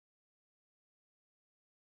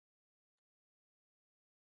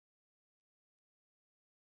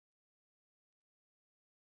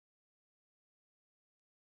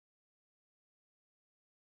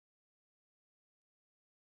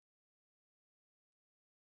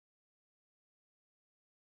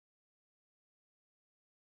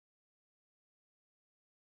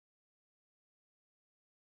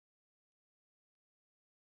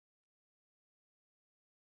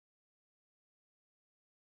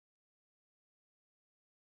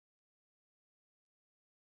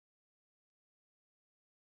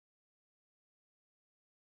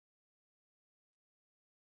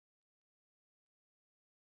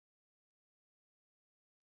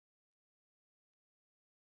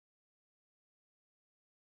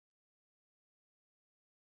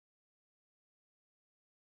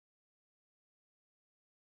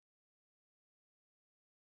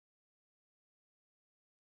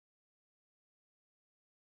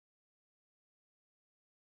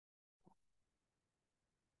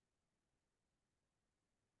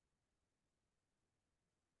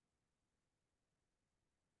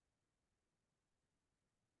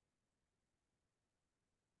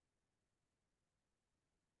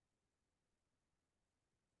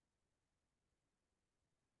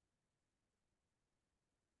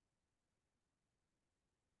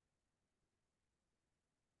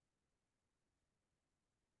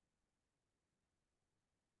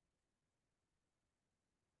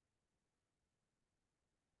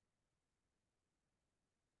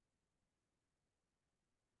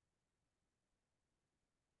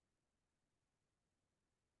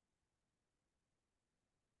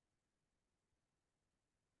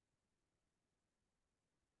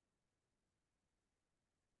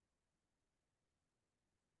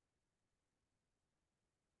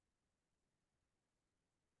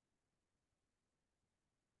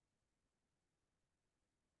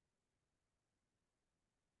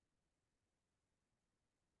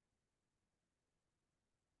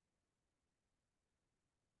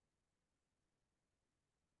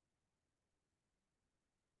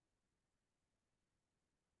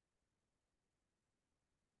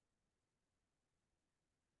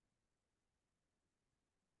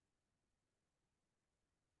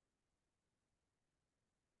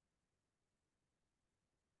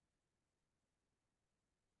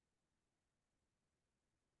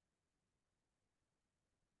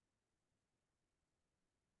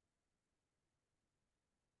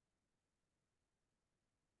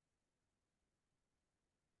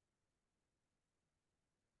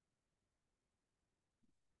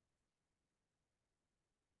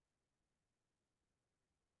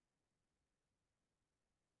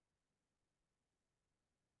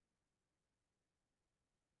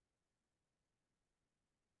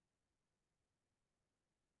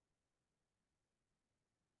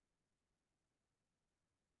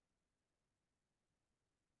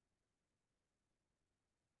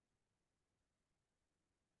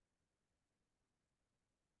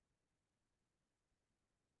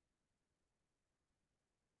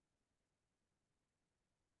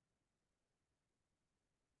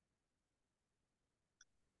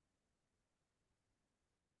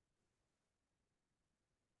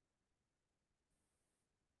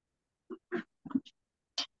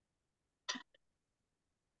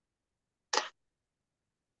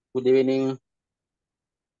Good evening.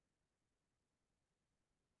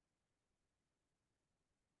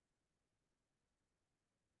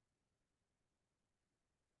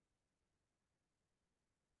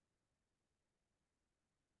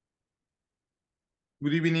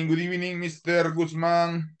 Good evening, Mr.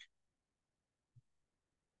 Guzman.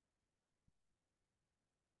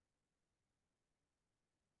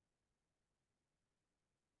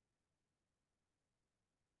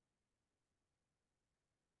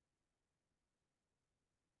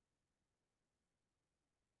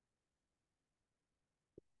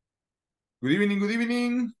 Good evening, good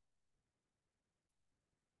evening.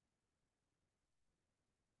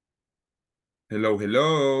 Hello,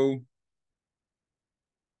 hello.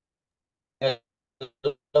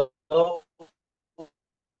 Hello.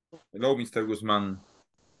 Hello, Mr. Guzman.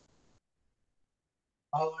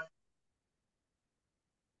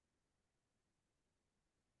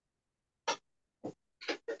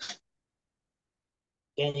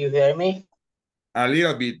 Can you hear me? A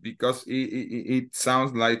little bit because it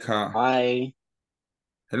sounds like Hi.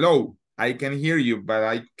 hello. I can hear you, but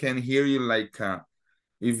I can hear you like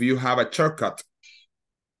if you have a shortcut.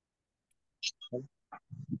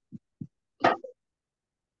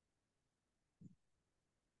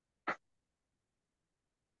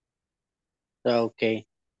 Okay.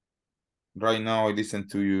 Right now, I listen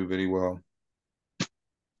to you very well.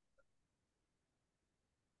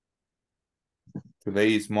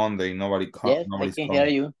 Today is Monday. Yes, I Nobody's can hear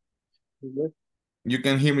calling. you. You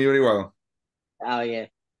can hear me very well. Oh, yeah.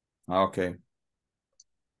 Okay.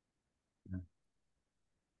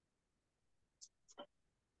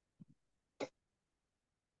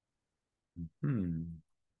 Hmm.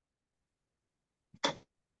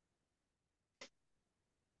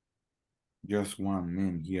 Just 1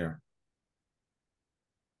 minute here.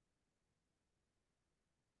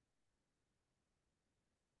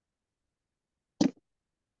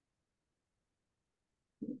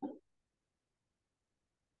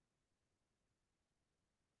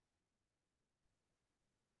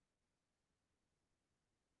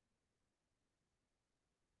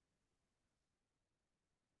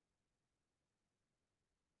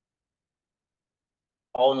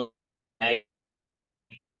 Oh, no. I-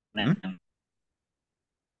 Hmm?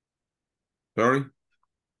 Sorry.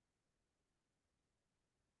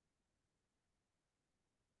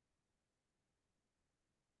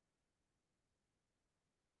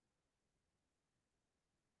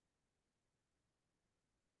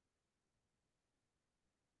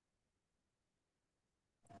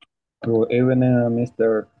 Good evening,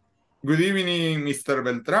 Mr. Good evening, Mr.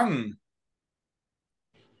 Beltran.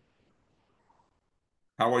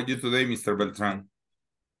 How are you today, Mr. Beltran?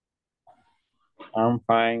 I'm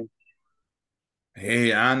fine.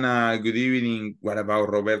 Hey, Anna, good evening. What about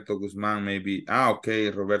Roberto Guzman? Maybe. Ah,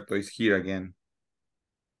 okay, Roberto is here again.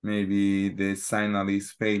 Maybe the signal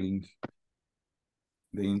is failing.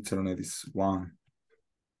 The internet is one.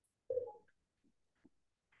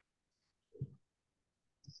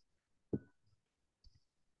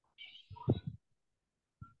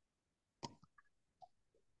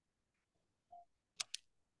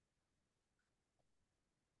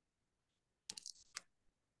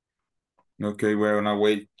 Okay, we're gonna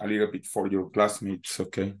wait a little bit for your classmates,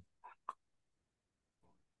 okay?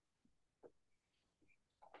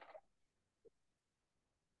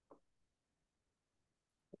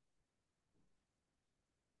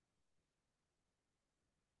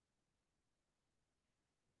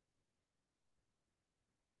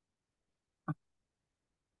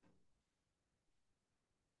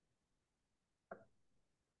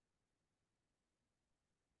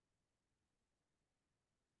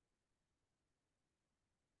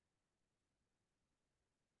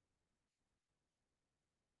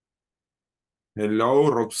 Hello,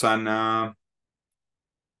 Roxana.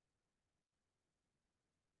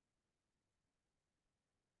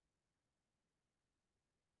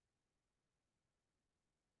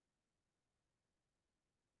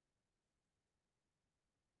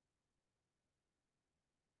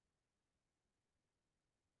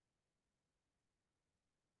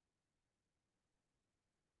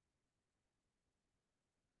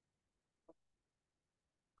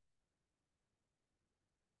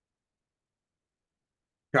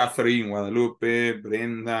 Catherine, Guadalupe,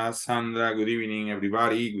 Brenda, Sandra, good evening,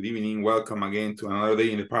 everybody. Good evening. Welcome again to another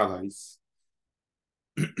day in the paradise.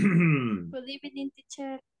 Good Good evening,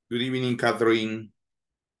 teacher. evening, Catherine.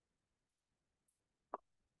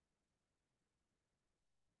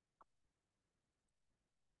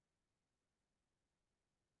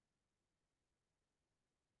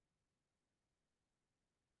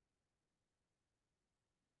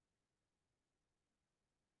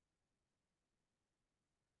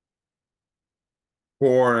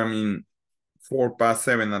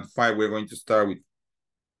 4:07 at 5, we're going to start with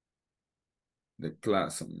the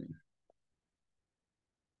class.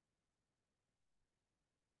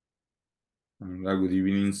 Good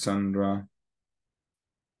evening, Sandra.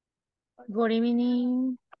 Good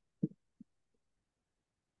evening.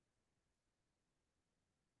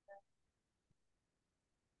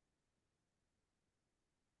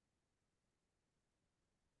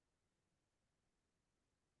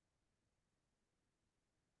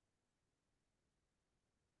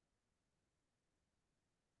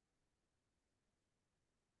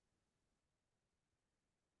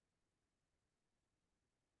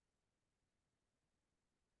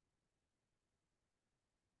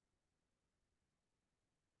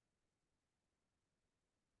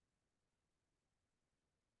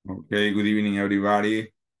 Okay, good evening,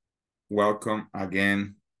 everybody. Welcome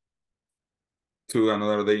again to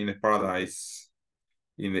another day in the paradise,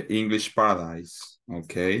 in the English paradise,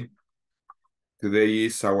 okay? Today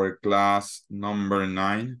is our class number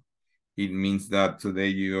 9. It means that today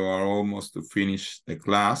you are almost to finish the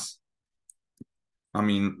class.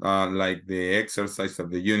 Like the exercise of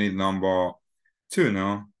the unit number 2,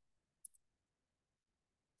 no?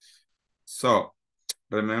 So,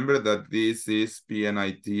 remember that this is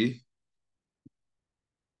PNIT,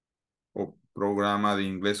 o Programa de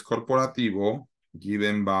Inglés Corporativo,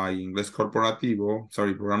 given by Inglés Corporativo,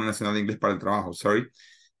 sorry, Programa Nacional de Inglés para el Trabajo, sorry,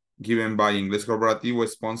 given by Inglés Corporativo,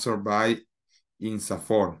 sponsored by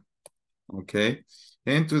INSAFOR, okay?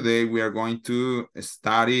 And today we are going to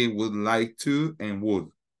study would like to and would.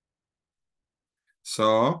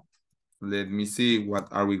 So, let me see, what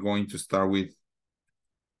are we going to start with?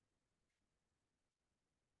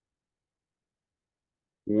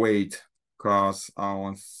 Wait, because I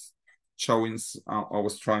was showing, I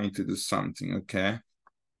was trying to do something, okay?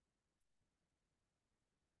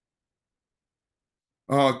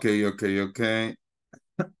 Okay.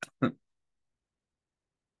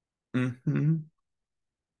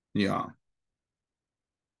 Yeah.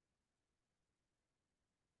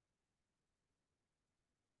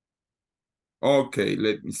 Okay,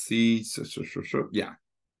 let me see. Yeah,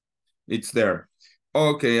 it's there.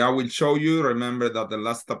 Okay, I will show you. Remember that the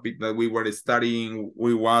last topic that we were studying,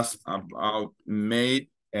 was about made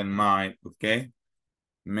and might, okay?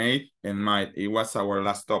 Made and might. It was our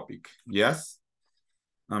last topic, yes?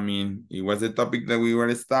 It was the topic that we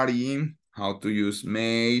were studying, how to use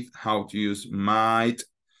made, how to use might.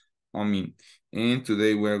 And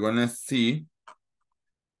today we're gonna see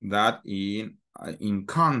that in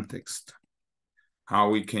context,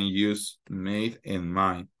 how we can use made and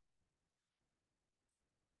might.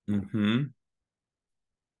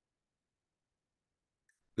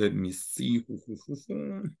 Let me see.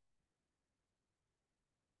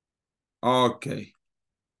 Okay.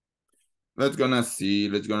 Let's gonna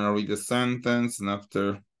read the sentence and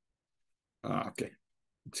after. Okay,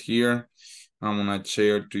 it's here. I'm gonna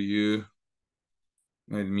share to you.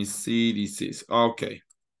 Let me see. This is okay.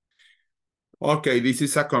 Okay, this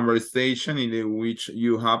is a conversation in which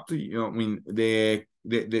you have to,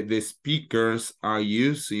 the speakers are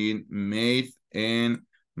using may and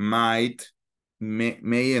might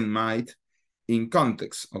in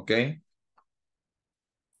context, okay?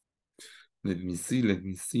 Let me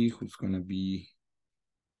see who's gonna be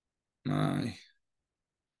my,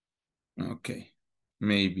 okay,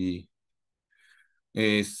 maybe,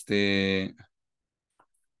 veamos,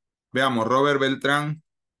 Robert Beltrán,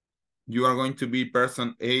 you are going to be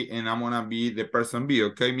person A and I'm gonna be the person B,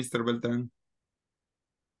 okay, Mr. Beltrán?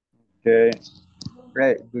 Okay.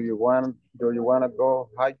 Great. Do you want to go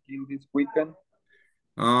hiking this weekend?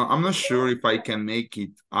 I'm not sure if I can make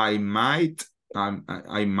it. I might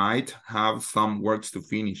have some works to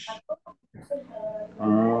finish.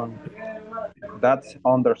 That's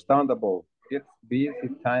understandable. It's busy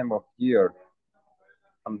time of year.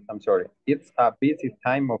 I'm sorry. It's a busy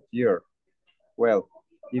time of year. Well,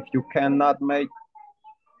 if you cannot make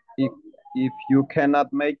it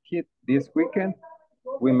this weekend,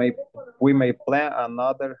 we may plan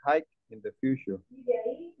another hike in the future.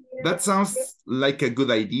 That sounds like a good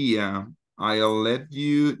idea. I'll let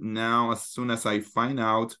you know as soon as I find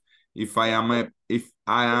out if I'm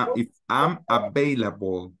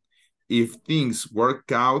available. If things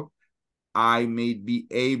work out, I may be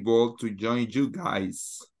able to join you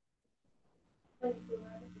guys.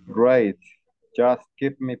 Great. Just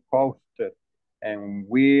keep me posted and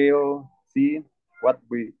we'll see what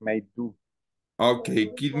we may do. Okay,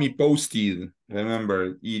 keep me posted.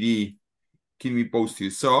 Remember, ED, keep me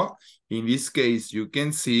posted. So, in this case, you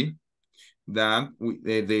can see that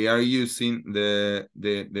they are using the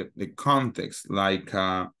context, like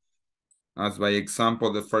as by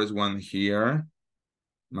example, the first one here,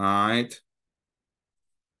 might.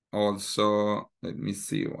 Also, let me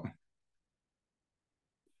see.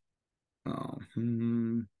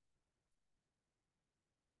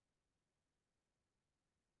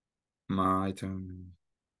 Might.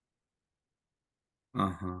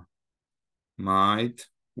 Might.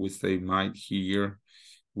 We say might here.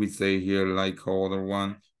 We say here like other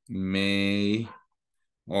one. May.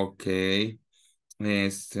 Okay.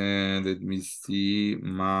 Let me see.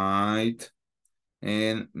 Might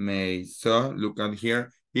and may. So look at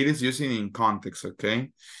here. It is using in context, okay?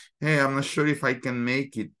 Hey, I'm not sure if I can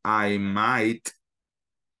make it. I might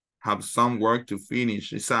have some work to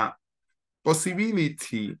finish. It's a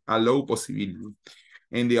possibility, a low possibility.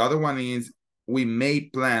 And the other one is we may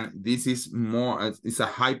plan. This is more, it's a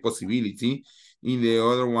high possibility. In the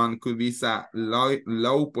other one could be a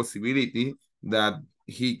low possibility that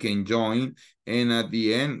he can join. And at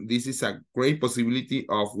the end, this is a great possibility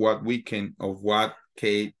of what we can, of what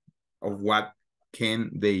can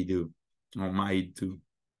they do or might do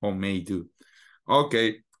or may do.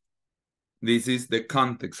 Okay. This is the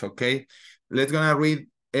context, okay? Let's gonna read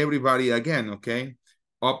everybody again, okay?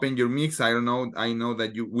 Open your mix. I know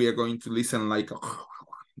that we are going to listen like,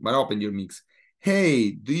 but open your mix.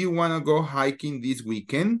 Hey, do you want to go hiking this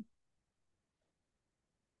weekend?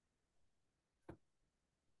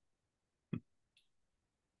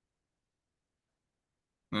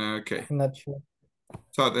 Okay. I'm not sure.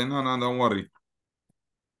 So then, no, don't worry.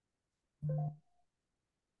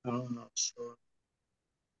 I'm not sure.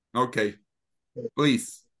 Okay,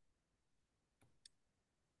 please.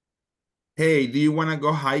 Hey, do you want to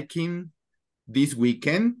go hiking this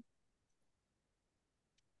weekend?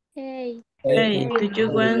 Hey, Hey, do you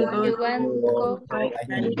want to go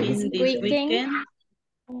hiking this weekend?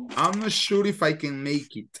 I'm not sure if I can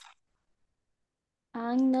make it.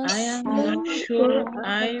 I'm not I am sure not sure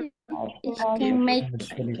I can make I'm not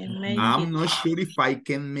sure if can you make I'm it. not sure if I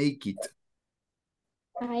can make it.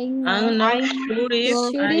 I'm I'm not sure if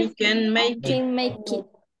sure I if can make it. can make it.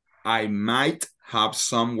 I might have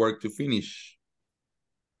some work to finish.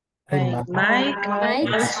 I might Might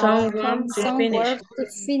have some work have to some finish. work to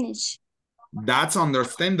finish. That's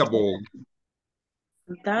understandable.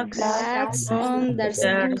 That's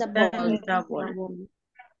Understandable. understandable.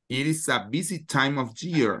 It is a busy time of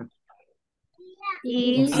year.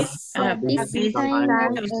 It's a busy time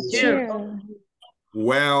of year.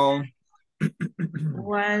 Well,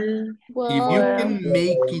 Well, if you Well, can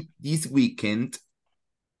make it this weekend,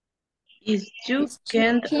 if you if you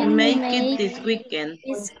can't can make it make this weekend,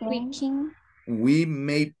 this weekend, we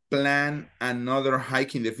may plan another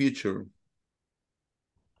hike in the future.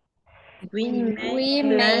 we we may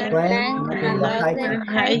may plan plan another another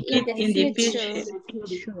hike hike in the future.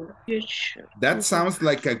 future. That sounds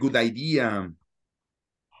like a good idea.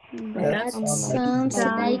 That sounds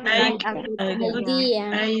like Like a a good good idea.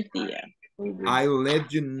 idea. I'll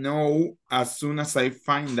let you know as soon as I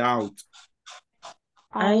find out.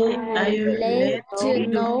 I'll let you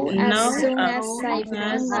know as soon as as I soon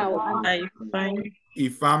as find out. I find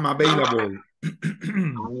If I'm available.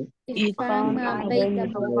 If I'm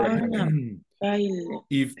available. available.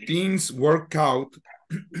 If things work out,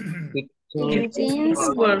 If things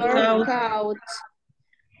work work out, out,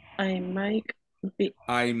 I might be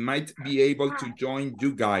I might be able to join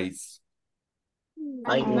you guys.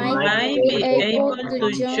 I might might be be able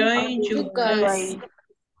to join you guys.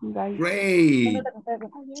 Great.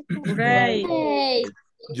 Right. Hey,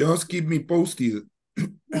 Just keep me posted.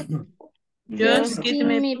 Just just keep keep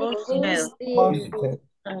me me posted. posted.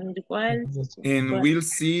 And well, And we'll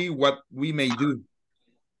see what we may do.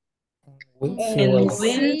 We'll And see we'll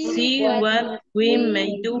what see what we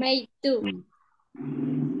may do. may do.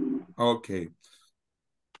 Okay.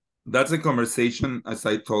 That's a conversation, as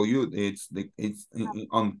I told you, it's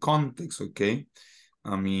on context, okay?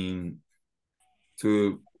 I mean,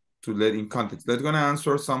 to let in context. Let's gonna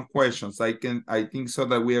answer some questions. I think so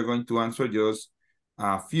that we are going to answer just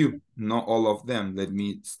a few, not all of them. Let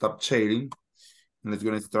me stop sharing. Let's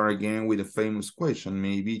gonna start again with a famous question.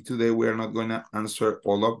 Maybe today we are not gonna answer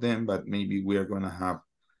all of them, but maybe we are gonna have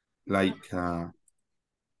like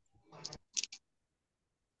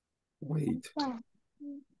wait.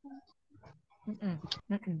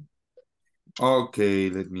 Okay,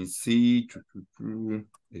 let me see.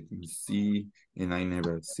 Let me see. And I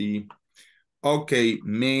never see. Okay,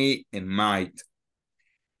 may and might.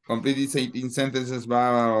 Complete these 18 sentences.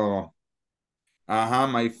 My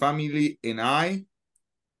family and I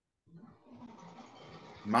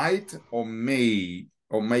might or may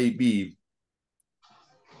or maybe.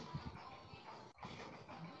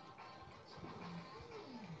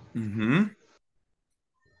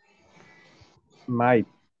 Might.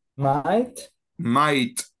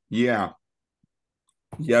 Might, yeah.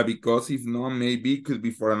 Yeah, because if not, maybe it could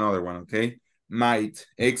be for another one, okay? Might,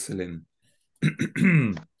 excellent.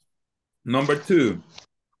 Number 2.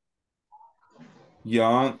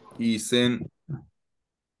 John isn't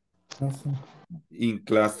in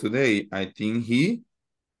class today. I think he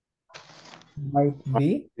Might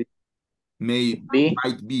be.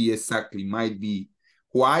 might be, exactly, might be.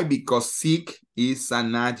 Why? Because sick is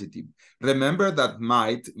an adjective. Remember that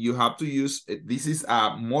might, you have to use, this is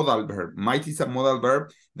a modal verb. Might is a modal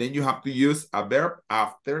verb. Then you have to use a verb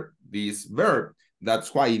after this verb.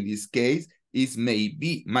 That's why in this case, is might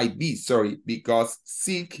be, sorry, because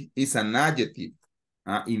sick is an adjective.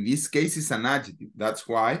 In this case, it's an adjective. That's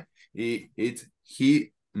why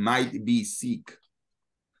he might be sick.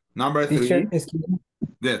 Number 3. Teacher, excuse me.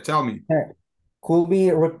 Yeah, tell me. Could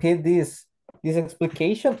we repeat this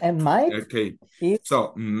explication? And might? Okay. Is...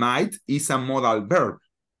 So might is a modal verb.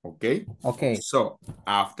 Okay. Okay. So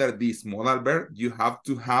after this modal verb, you have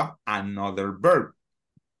to have another verb.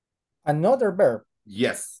 Another verb?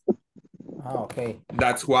 Yes. Okay.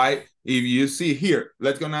 That's why if you see here,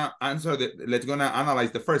 let's gonna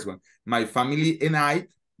analyze the first one. My family and I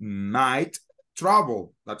might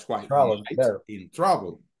travel. That's why Travel, in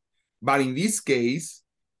trouble. But in this case,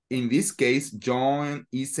 John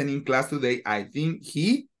isn't in class today. I think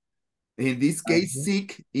he, in this case,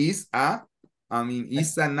 sick is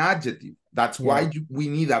is an adjective. That's why we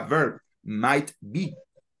need a verb. Might be.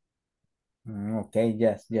 Okay,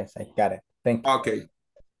 yes, I got it. Thank you. Okay.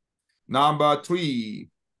 Number 3.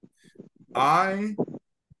 I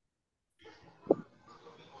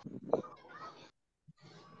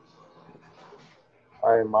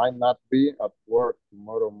might not be at work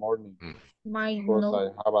tomorrow morning. Might because I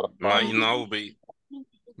have a Might not be.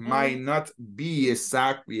 Might not be,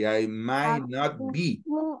 exactly. I might not be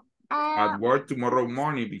at work tomorrow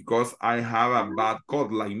morning because I have a bad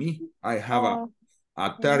cold like me. I have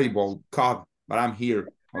a terrible cold, but I'm here,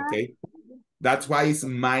 okay? That's why it's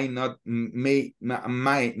might not, may,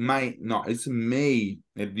 no, it's may.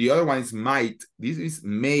 The other one is might. This is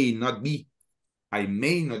may not be. I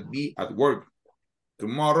may not be at work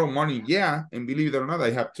tomorrow morning. Yeah, and believe it or not, I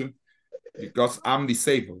have to because I'm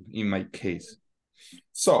disabled in my case.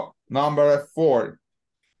 So, number 4,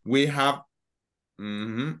 we have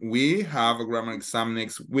a grammar exam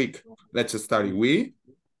next week. Let's study. We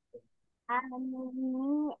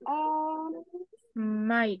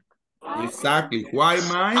might. Exactly. Why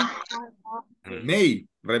might? May.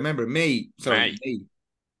 Remember, may. Sorry, may.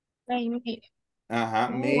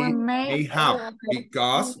 May have.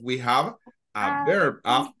 Because we have a verb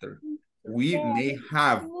after. We may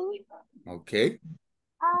have. Okay.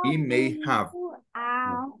 We may have.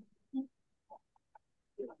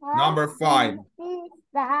 Number 5.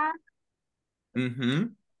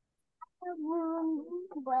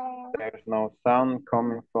 There's no sound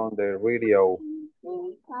coming from the radio.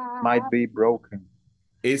 Might be broken.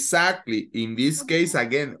 Exactly. In this case,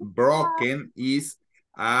 again, broken is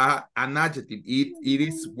an adjective. It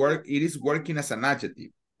is working as an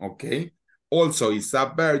adjective. Okay. Also, it's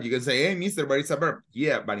a verb. You can say, hey, mister, but it's a verb.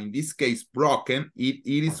 Yeah, but in this case, broken, it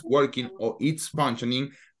is working or it's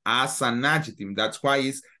functioning as an adjective. That's why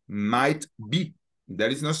it's might be. There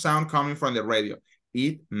is no sound coming from the radio.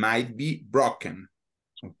 It might be broken.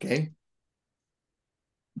 Okay.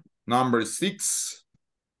 Number 6.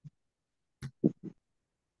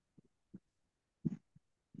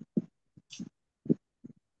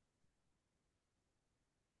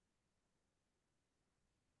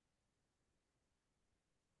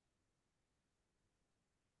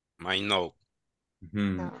 Might know.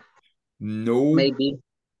 No.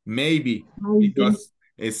 Maybe. Because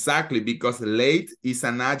exactly, because late is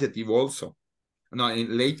an adjective also. No,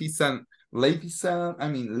 late is an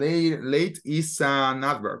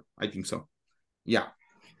adverb. I think so. Yeah.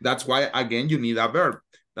 That's why again you need a verb.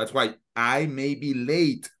 That's why I may be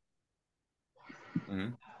late.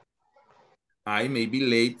 I may be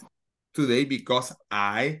late today because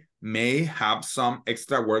I may have some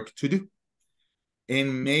extra work to do.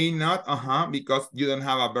 And may not, because you don't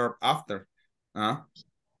have a verb after.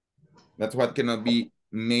 That's what cannot be,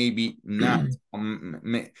 maybe not.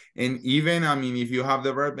 And even, if you have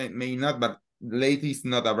the verb, it may not, but late is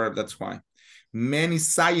not a verb, that's why. Many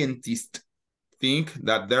scientists think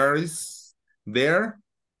that there.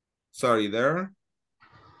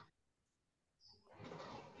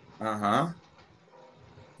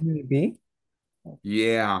 Maybe.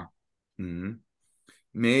 Yeah.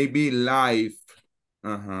 Maybe life.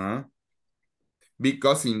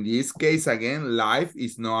 Because in this case, again, life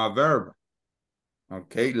is not a verb.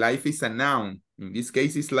 Okay, life is a noun. In this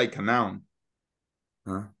case, it's like a noun.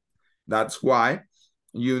 That's why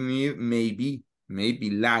you need maybe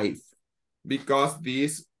life. Because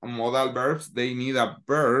these modal verbs, they need a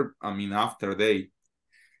verb, after they.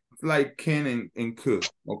 It's like can and could,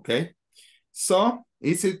 okay? So,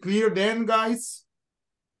 is it clear then, guys?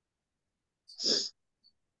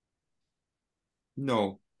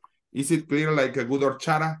 No. Is it clear like a good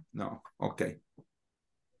horchata? No. Okay.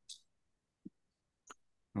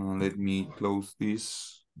 Let me close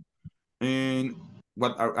this. And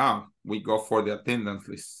what are, we go for the attendance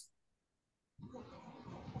list.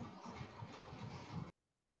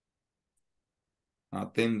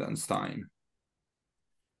 Attendance time.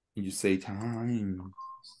 You say time.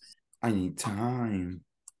 I need time.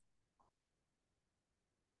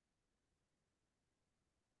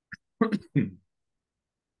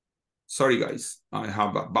 Sorry, guys. I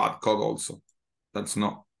have a bad cold also. That's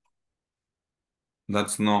not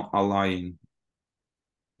a lying.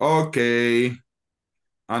 Okay.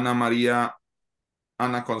 Ana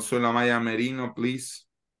Consuela Maya Merino, please.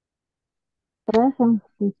 Present,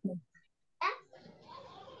 teacher.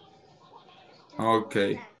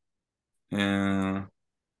 Okay.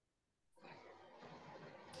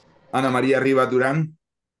 Ana María Rivas Durán.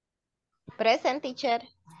 Present, teacher.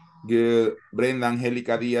 Good. Brenda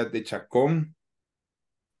Angélica Díaz de Chacón.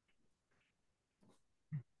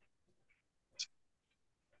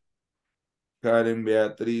 Karen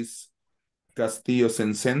Beatriz Castillo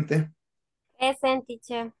Sencente. Present,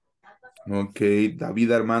 teacher. Ok.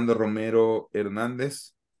 David Armando Romero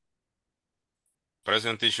Hernández.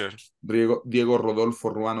 Present, teacher. Diego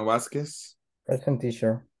Rodolfo Ruano Vázquez. Present,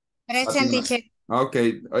 teacher. Present, teacher. Ok,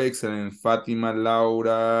 excellent. Fátima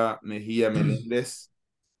Laura Mejía Meléndez.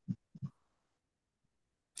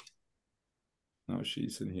 No, she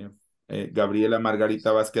isn't here. Gabriela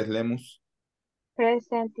Margarita Vázquez Lemus.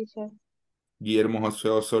 Present, teacher. Guillermo José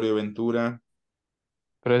Osorio Ventura.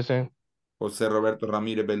 Present. José Roberto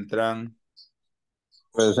Ramírez Beltrán.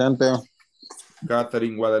 Presente.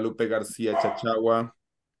 Catherine Guadalupe García Chachagua.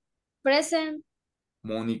 Present.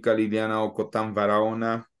 Mónica Liliana Ocotán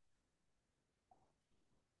Barahona.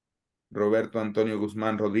 Roberto Antonio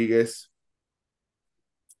Guzmán Rodríguez.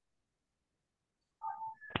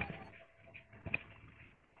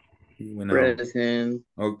 Present.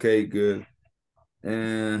 Okay, good.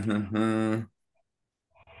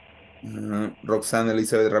 Roxana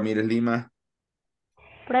Elizabeth Ramírez Lima.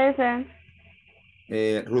 Present.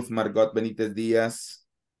 Ruth Margot Benítez Díaz.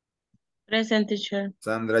 Present, teacher.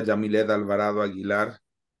 Sandra Yamilet Alvarado Aguilar.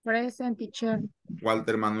 Present, teacher.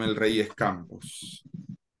 Walter Manuel Reyes Campos.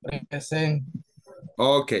 Present.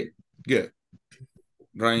 Okay, good.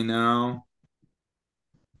 Right now,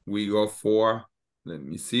 we go for, let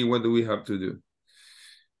me see, what do we have to do?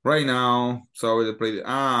 Right now, so the play.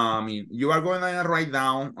 You are going to write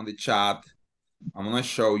down on the chat. I'm going to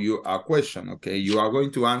show you a question, okay? You are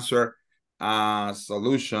going to answer a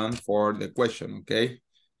solution for the question, okay?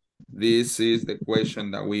 This is the question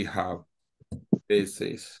that we have. This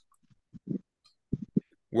is,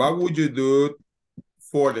 what would you do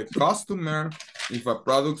for the customer if a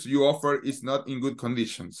product you offer is not in good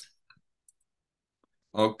conditions?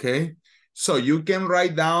 Okay, so you can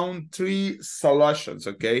write down 3 solutions,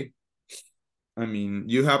 okay?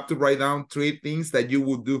 You have to write down 3 things that you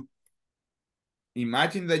would do.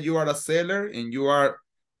 Imagine that you are a seller and you are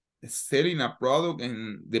selling a product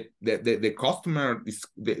and the customer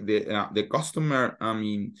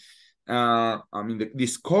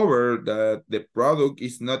discover that the product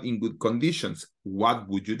is not in good conditions. What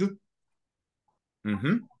would you do?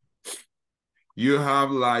 You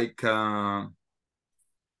have like 20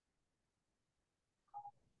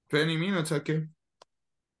 minutes, okay?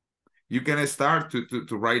 You can start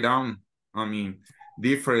to write down,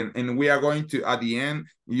 different, and we are going to, at the end,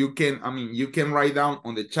 you can write down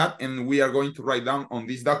on the chat and we are going to write down on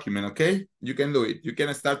this document, okay? You can do it. You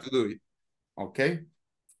can start to do it, okay?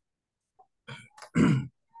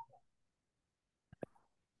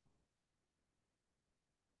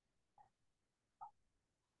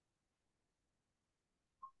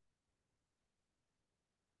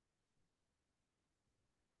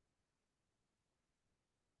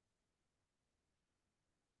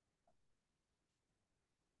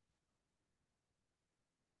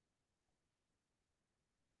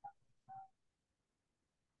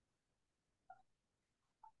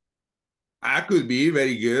 I could be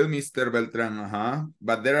very good, Mr. Beltran,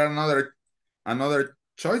 but there are another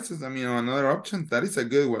choices, another option. That is a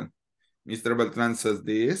good one. Mr. Beltran says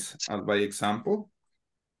this, as by example.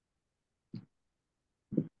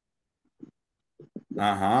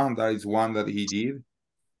 That is one that he did.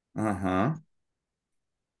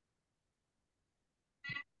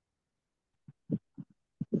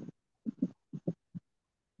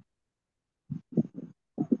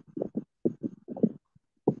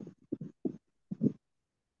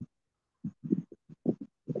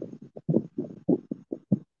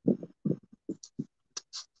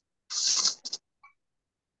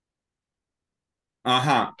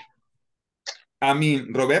 I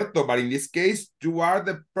mean, Roberto, but in this case, you are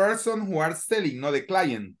the person who are selling, not the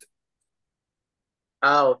client.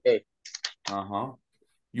 Ah, okay. Uh-huh.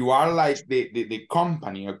 You are like the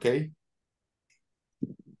company, okay?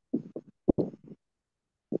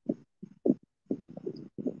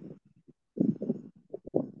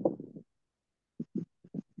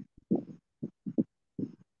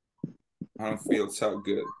 I don't feel so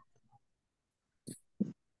good.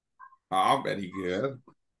 Oh, very good.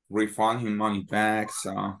 Refund him money back,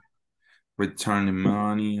 so return the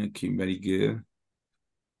money. Okay, very good.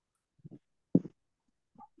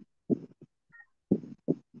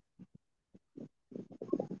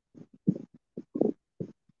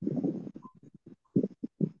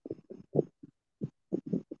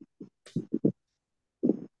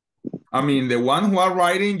 I mean, the one who are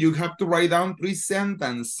writing, you have to write down 3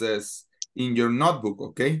 sentences in your notebook,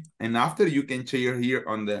 okay? And after you can share here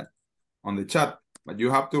on the chat, but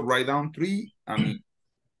you have to write down 3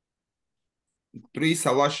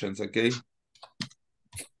 solutions, okay?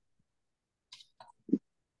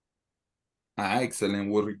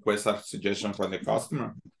 Excellent. We'll request a suggestion from the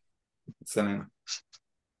customer. Excellent.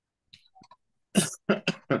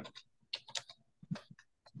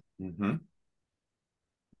 Mm-hmm.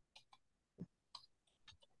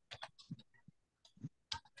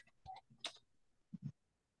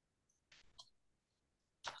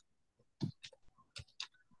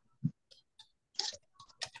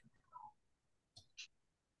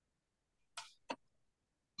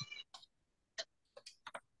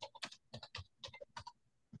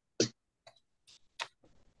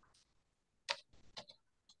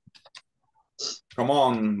 Come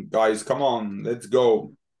on, guys, come on, let's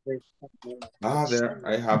go. There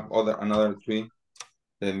I have another 3.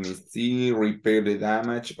 Let me see. Repair the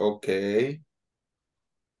damage. Okay.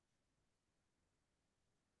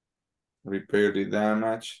 Repair the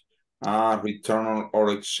damage. Return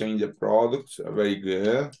or exchange the products. Very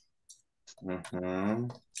good.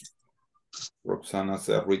 Roxana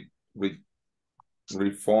said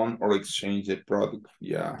refund or exchange the product.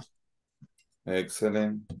 Yeah.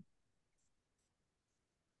 Excellent.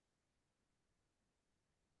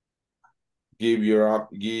 Give him.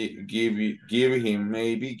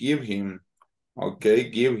 Okay,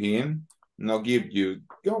 give him. No, give you.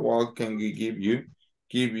 What can we give you?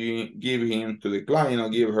 Give him to the client or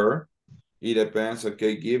give her. It depends.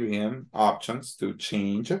 Okay, give him options to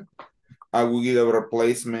change. I will give a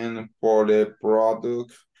replacement for the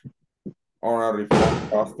product or a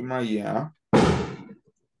refund customer. Yeah.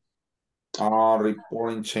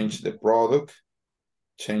 Reporting, change the product.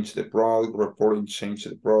 Change the product. Reporting, change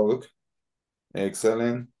the product.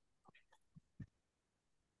 Excellent.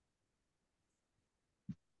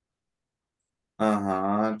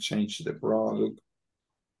 Change the product.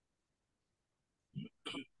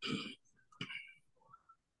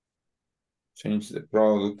 Change the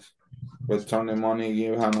product. Return the money,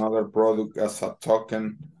 give another product as a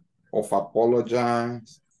token of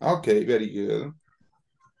apologize. Okay, very good.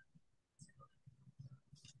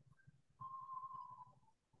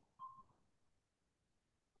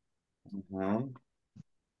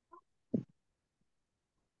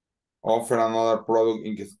 Offer another product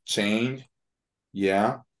in exchange.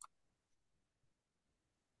 Yeah.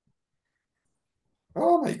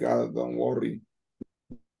 Oh my God, don't worry.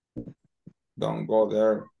 Don't go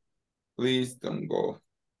there. Please don't go.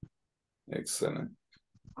 Excellent.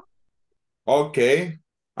 Okay.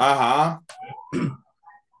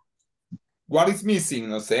 What is missing?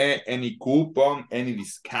 No sé, any coupon, any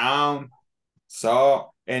discount.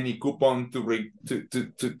 So any coupon to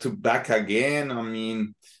back again. I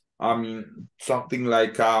mean something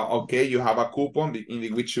like okay, you have a coupon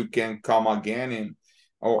in which you can come again and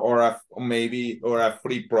or maybe a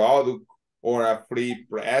free product or a free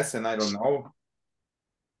present. I don't know.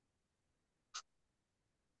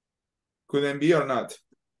 Couldn't be or not.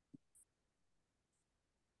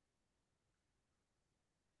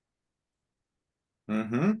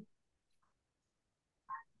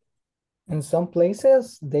 In some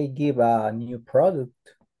places, they give a new product.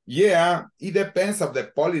 Yeah, it depends of the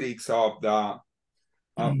politics of the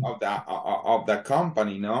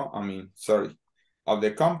company, no? I mean, sorry, of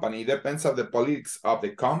the company. It depends of the politics of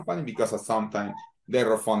the company because sometimes they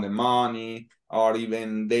refund the money or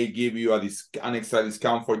even they give you an extra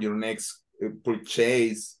discount for your next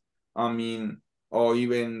purchase. I mean, or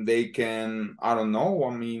even they can, I don't know,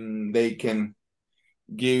 I mean, they can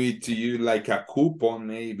give it to you like a coupon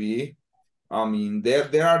maybe. I mean,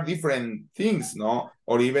 there are different things, no?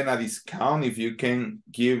 Or even a discount. If you can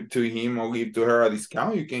give to him or give to her a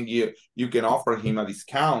discount, you can offer him a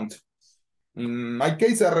discount. In my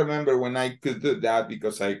case, I remember when I could do that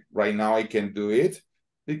because right now I can do it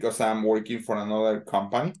because I'm working for another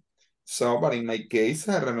company. So, but in my case,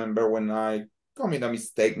 I remember when I commit a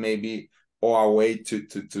mistake, maybe, or a way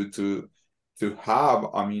to have,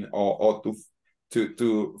 I mean, or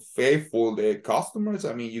to faithful the customers.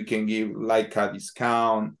 I mean, you can give like a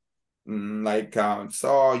discount, like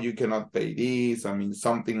so you cannot pay this. I mean,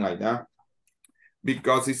 something like that,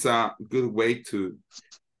 because it's a good way to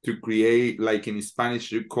create, like in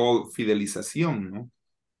Spanish you call fidelización, no?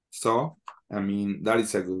 So, I mean, that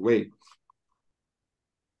is a good way.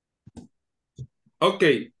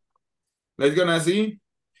 Okay, let's gonna see.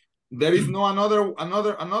 There is no another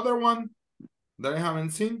one that I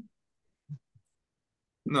haven't seen.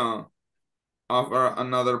 No. Offer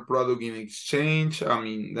another product in exchange. I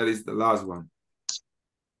mean, that is the last one.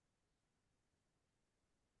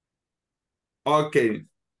 Okay,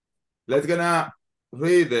 let's gonna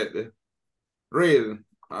read it. Read,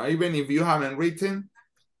 even if you haven't written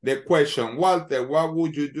the question. Walter, what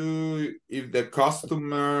would you do if the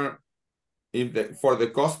customer, for the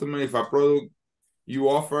customer, if a product you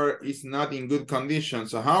offer is not in good condition?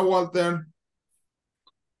 So how, Walter?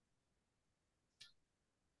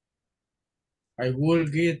 I will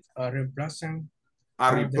get a replacement.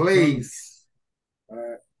 A replace.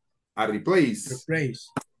 A replace. Replace.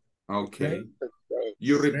 Okay.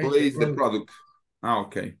 You replace the product.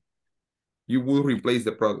 Okay. You will replace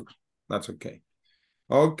the product. That's okay.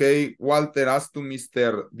 Okay, Walter, ask to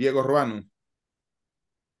Mr. Diego Ruano.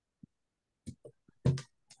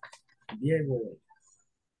 Diego,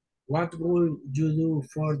 what would you do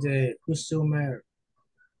for the customer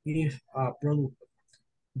if a product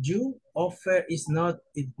you offer is not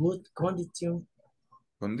in good condition?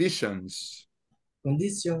 Conditions.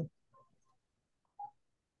 Condition.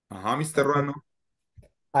 Mr. Ruano.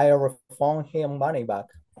 I refund him money back.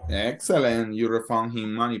 Excellent. You refund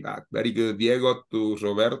him money back. Very good. Diego, to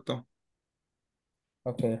Roberto.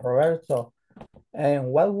 Okay, Roberto. And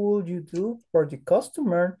what would you do for the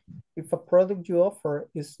customer if a product you offer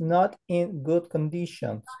is not in good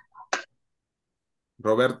conditions?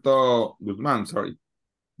 Roberto Guzman, sorry.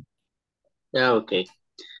 Yeah, okay.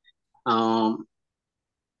 I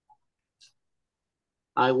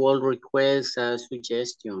will request a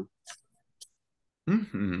suggestion.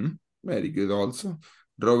 Very good also.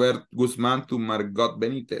 Robert Guzman to Margot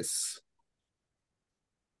Benitez.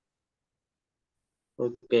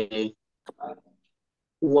 Okay.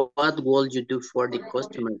 What will you do for the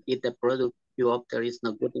customer if the product you offer is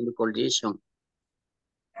not good in the condition?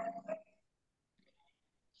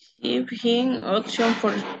 Give him option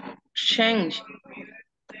for change.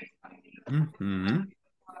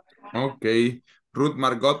 Okay. Ruth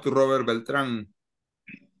Margot to Robert Beltran.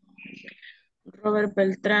 Robert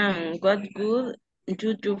Beltran, what would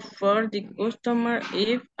you do for the customer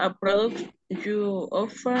if a product you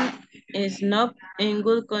offer is not in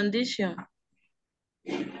good condition?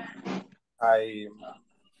 I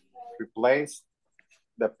replace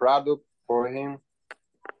the product for him.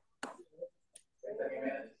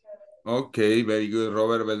 Okay, very good.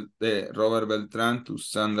 Robert Beltran to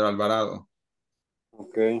Sandra Alvarado.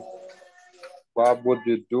 Okay. What would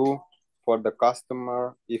you do for the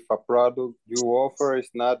customer if a product you offer is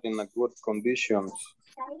not in a good conditions?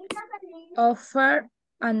 Offer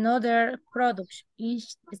another product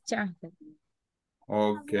each exchange.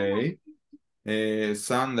 Okay.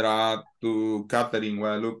 Sandra to Catherine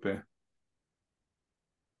Guadalupe.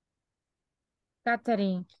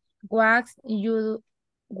 Catherine, what you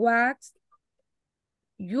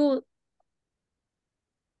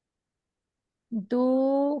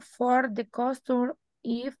do for the customer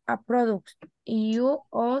if a product you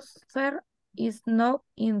offer is not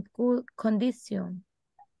in good condition?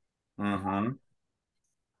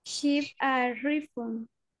 Give a refund.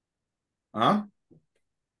 Huh?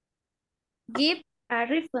 Give a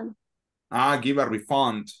refund. Give a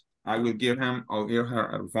refund. I will give him or give her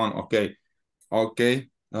a refund. Okay. Okay.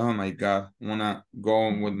 Oh my God. I wanna go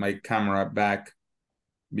with my camera back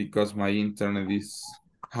because my internet is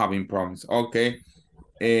having problems. Okay.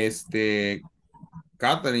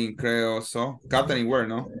 Catherine, creo so. Catherine, where,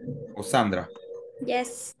 no? O Sandra?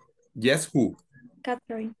 Yes. Yes, who?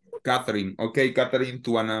 Catherine. Catherine. Okay, Catherine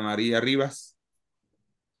to Ana Maria Rivas.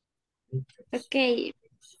 Okay,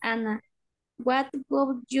 Anna. What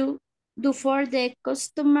would you do for the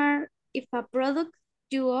customer if a product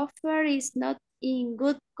you offer is not in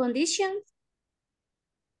good condition?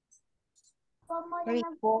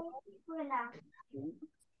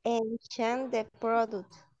 And change the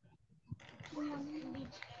product.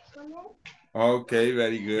 Okay,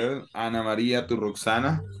 very good. Ana Maria to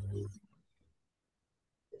Roxana.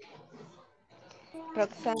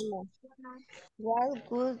 Roxana,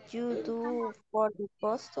 what would you do for the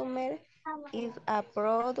customer if a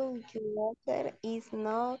product you offer is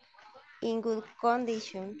not in good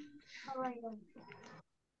condition?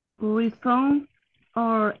 Refund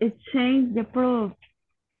or exchange the product.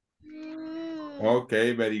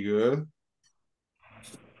 Okay, very good.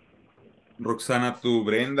 Roxana to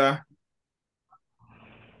Brenda.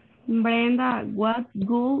 Brenda, what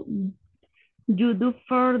would you do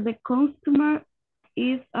for the customer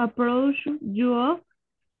if a product you offer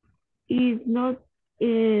is not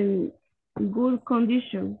in good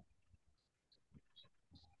condition?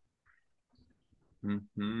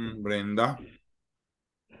 Brenda.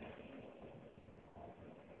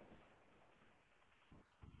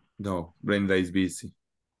 No, Brenda is busy.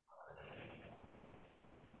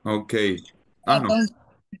 Okay. Ah, no.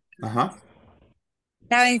 Ajá.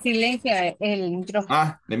 Estaba en silencio el micrófono.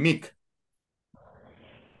 Ah, the mic.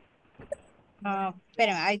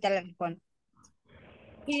 Espérame, ahorita le respondo.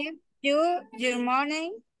 If your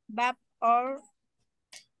money back or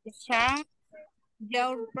exchange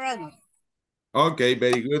your product. Okay,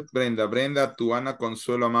 very good, Brenda. Brenda, tu Ana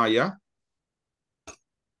Consuelo Amaya.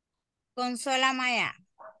 Consola Maya.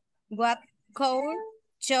 What could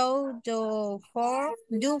you do for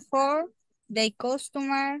the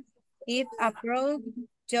customer if a product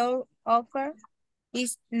your offer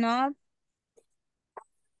is not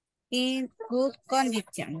in good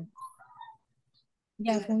condition?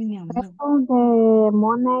 Ya fue mi amor. The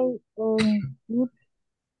money and keep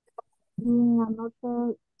in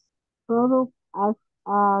another product as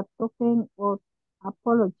a token of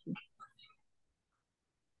apology.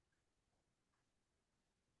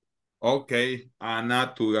 Okay,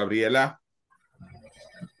 Ana, tu Gabriela.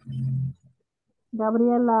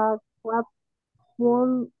 Gabriela, what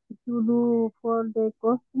would you do for the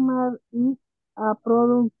customer if a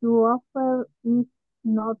product you offer is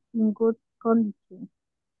not in good condition?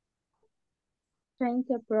 Change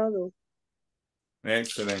the product.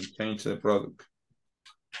 Excellent, change the product.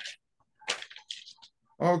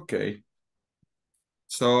 Okay.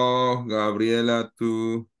 So, Gabriela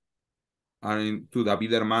to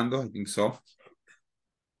David Armando, I think so.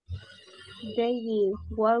 David,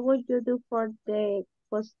 what would you do for the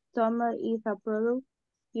customer if a product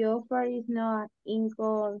you offer is not in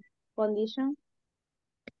good condition?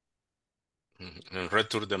 And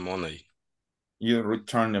return the money. You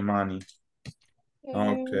return the money.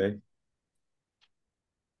 Okay.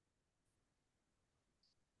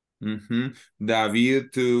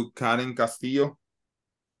 David to Karen Castillo.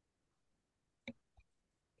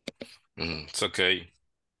 It's okay.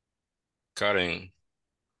 Karen,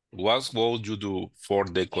 what would you do for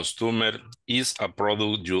the customer if a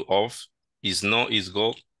product you offer is not in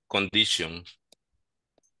good condition?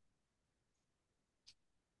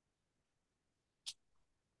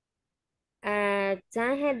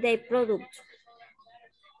 Change the product.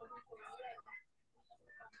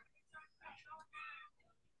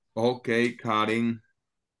 Okay, Karen.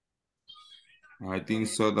 I think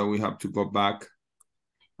so that we have to go back.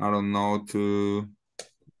 I don't know to...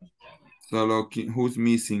 Solo, who's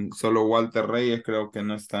missing? Solo Walter Reyes creo que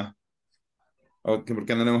no está. Okay,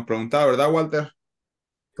 porque no le hemos preguntado, ¿verdad, Walter?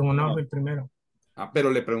 Como no, fue el primero. Ah, pero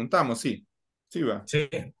le preguntamos, sí. Sí, va. Sí.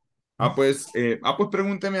 Pues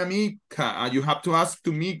pregúnteme a mí. You have to ask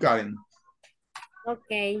to me, Karen.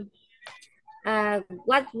 Okay.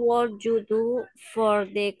 What would you do for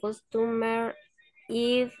the customer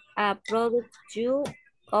if a product you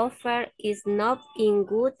offer is not in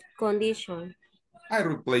good condition? I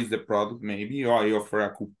replace the product maybe, or I offer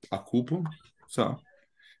a coupon. So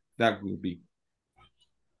that would be.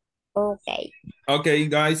 Okay. Okay,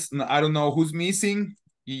 guys, I don't know who's missing.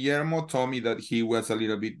 Guillermo told me that he was a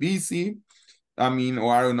little bit busy. I mean,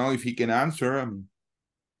 or I don't know if he can answer.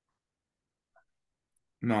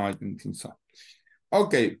 No, I don't think so.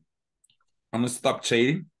 Okay, I'm gonna stop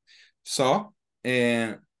chatting. So,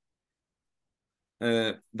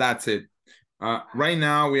 that's it. Right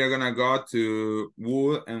now we are gonna go to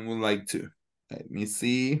would and would like to. Let me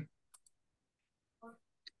see.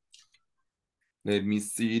 Let me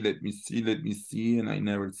see, and I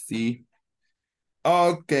never see.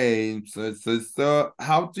 Okay, so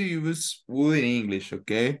how to use would in English,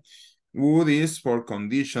 okay? Would is for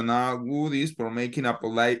conditional, would is for making a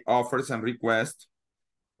polite offers and request,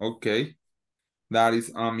 okay? That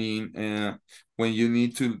is, I mean, when you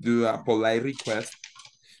need to do a polite request,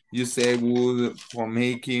 you say would for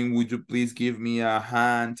making, would you please give me a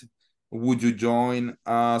hand? Would you join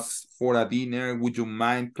us for a dinner? Would you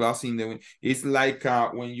mind closing the window? It's like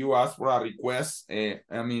when you ask for a request, I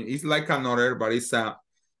mean, it's like an order, but it's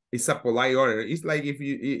It's a polite order. It's like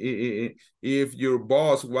if your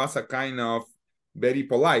boss was a kind of very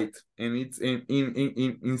polite, and it's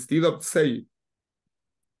instead of say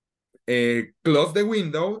close the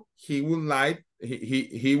window, he will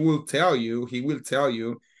tell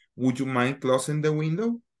you, would you mind closing the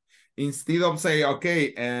window? Instead of say,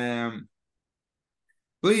 okay,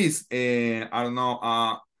 please, I don't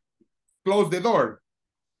know, close the door.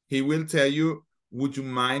 He will tell you, would you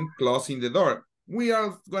mind closing the door? We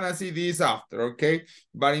are gonna see this after, okay?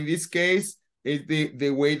 But in this case, it's the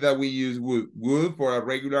way that we use would. Would for a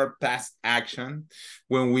regular past action.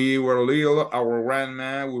 When we were little, our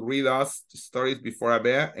grandma would read us stories before a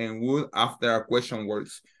bed and would after a question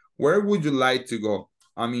words. Where would you like to go?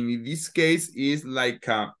 I mean, in this case, is like,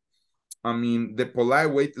 the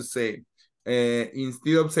polite way to say,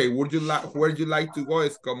 instead of say, where'd you like to go?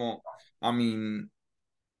 Is como,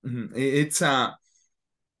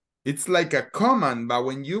 it's like a command, but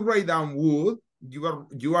when you write down would,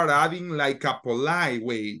 you are adding like a polite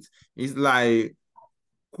way. It's like,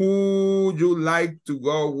 who would you like to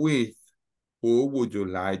go with? Who would you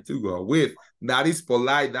like to go with? That is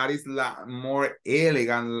polite. That is more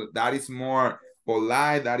elegant. That is more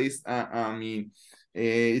polite. That is,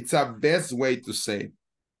 it's a best way to say.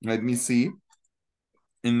 Let me see.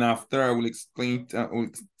 And after I will explain.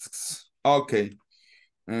 Okay.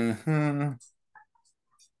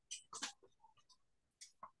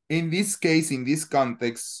 In this case, in this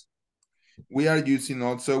context, we are using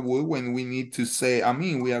also would when we need to say,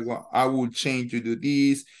 I will change to do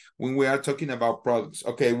this when we are talking about products.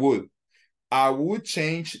 Okay, would. I would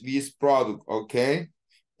change this product, okay?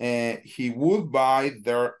 He would buy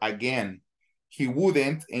there again. He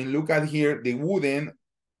wouldn't, and look at here, the wouldn't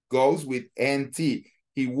goes with NT.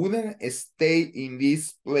 He wouldn't stay in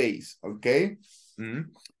this place, okay?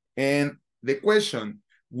 And the question,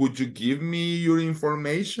 would you give me your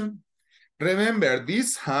information? Remember,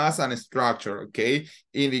 this has a structure, okay?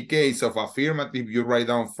 In the case of affirmative, you write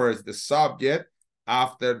down first the subject,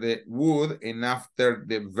 after the would, and after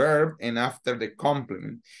the verb, and after the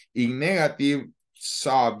complement. In negative,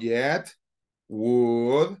 subject,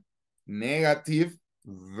 would, negative,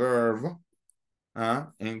 verb,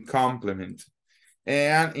 and complement.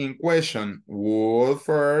 And in question, would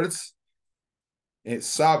first,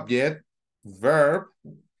 subject, verb,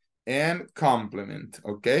 and complement,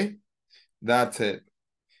 okay? That's it.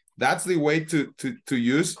 That's the way to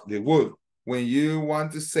use the would. When you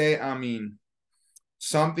want to say,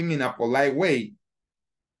 something in a polite way.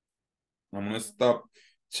 I'm gonna stop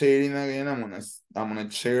sharing again. I'm gonna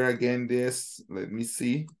share again this. Let me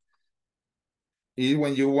see.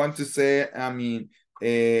 When you want to say,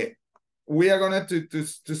 we are gonna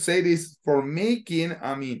to say this for making,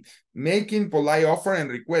 making polite offer and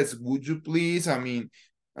request. Would you please, or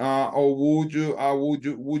would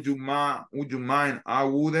you mind? I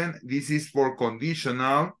wouldn't. This is for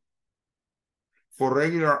conditional, for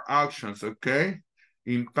regular actions, okay?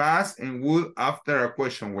 In past and would after a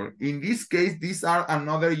question word. In this case, these are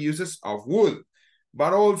another uses of would,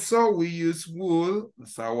 but also we use would,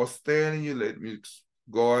 as I was telling you. Let me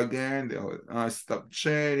go again. I stop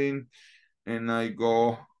sharing and I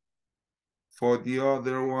go for the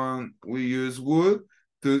other one. We use would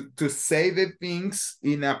to say the things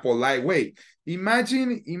in a polite way.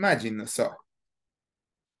 Imagine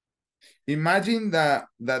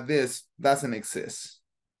that this doesn't exist.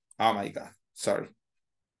 Oh my God, sorry.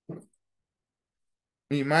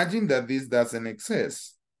 Imagine that this doesn't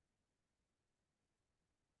exist.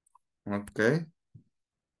 Okay.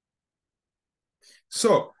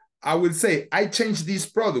 So I will say, I changed this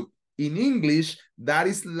product. In English, that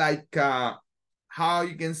is like, how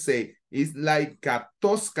you can say, it's like a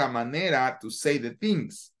tosca manera to say the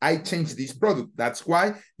things. I changed this product. That's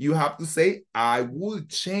why you have to say, I will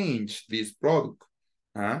change this product.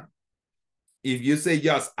 If you say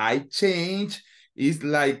just, I change, it's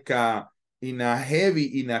like in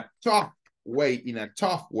a tough way, in a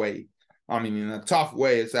tough way.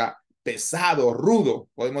 It's a pesado, rudo,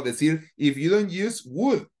 podemos decir, if you don't use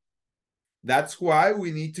would. That's why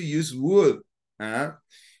we need to use would.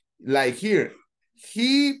 Like here,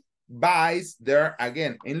 he buys there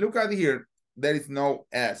again. And look at here, there is no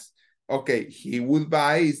S. Okay, he would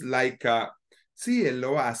buy is like, sí, él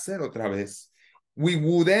lo va a hacer otra vez. We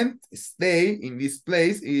wouldn't stay in this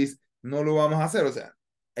place is, no lo vamos a hacer. O sea,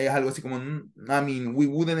 es algo así como, we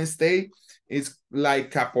wouldn't stay. It's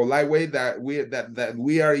like a polite way that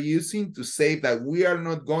we are using to say that we are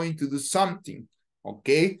not going to do something.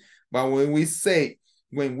 Okay? But when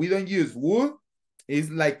we don't use would, it's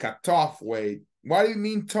like a tough way. What do you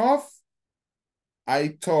mean tough?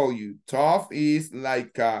 I told you, tough is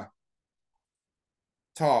like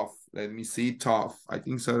Tough. Let me see. Tough. I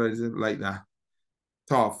think so that is like that.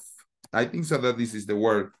 Tough. I think so that this is the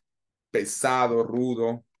word. Pesado,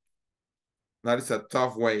 rudo. That is a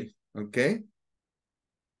tough way. Okay.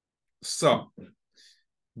 So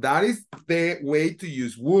that is the way to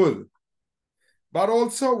use would. But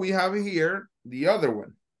also we have here the other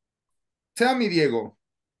one. Tell me, Diego.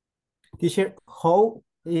 Teacher, how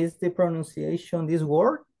is the pronunciation this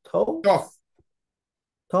word? Tough? Tough.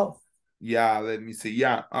 Tough. Yeah, let me see.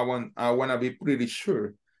 Yeah, I want to be pretty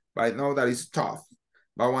sure. But I know that it's tough.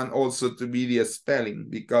 But I want also to be the spelling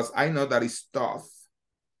because I know that it's tough.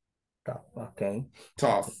 Tough, okay.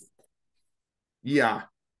 Tough. Yeah,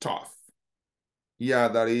 tough. Yeah,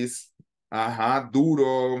 that is,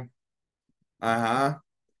 duro.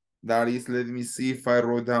 That is, let me see if I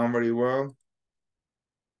wrote down very well.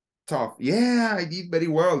 Tough. Yeah, I did very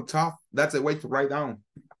well. Tough. That's a way to write down.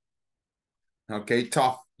 Okay,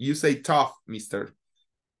 tough. You say tough, mister.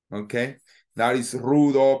 Okay, that is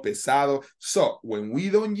rudo, pesado. So when we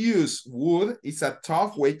don't use would, it's a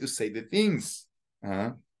tough way to say the things.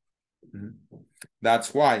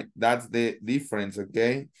 That's why. That's the difference,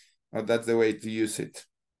 okay? That's the way to use it.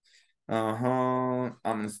 I'm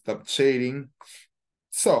gonna stop shading.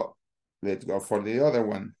 So let's go for the other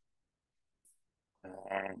one.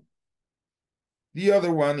 The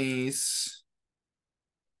other one is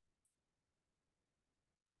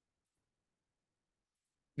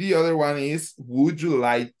would you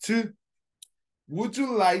like to? Would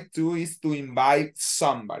you like to is to invite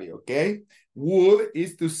somebody, okay? Would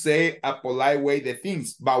is to say a polite way the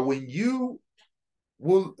things, but when you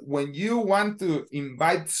want to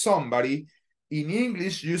invite somebody in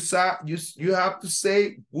English, you have to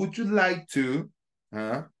say, would you like to?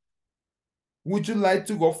 Would you like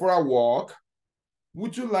to go for a walk?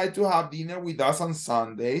 Would you like to have dinner with us on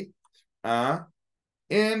Sunday?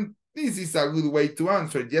 And this is a good way to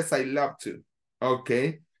answer. Yes, I love to.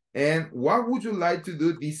 Okay. And what would you like to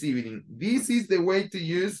do this evening? This is the way to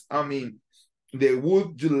use, the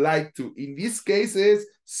would you like to. In this case is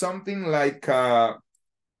something like,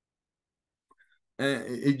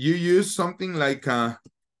 you use something like,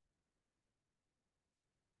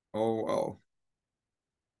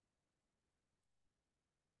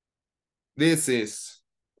 this is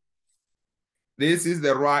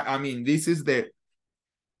the right, this is the,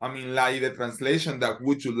 like the translation that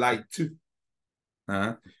would you like to.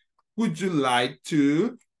 Would you like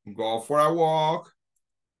to go for a walk?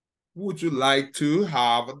 Would you like to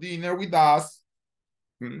have a dinner with us?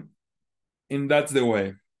 And that's the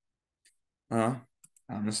way. I'm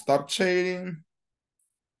gonna stop shading.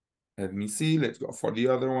 Let me see. Let's go for the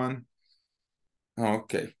other one.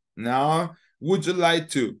 Okay. Now, would you like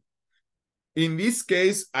to? In this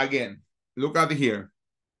case, again, look at here.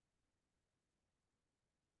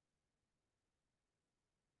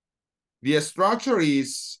 The structure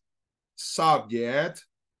is subject,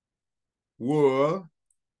 would,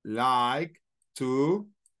 like, to,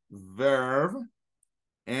 verb,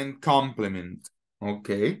 and complement.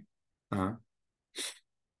 Okay.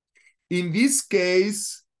 In this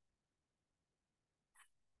case,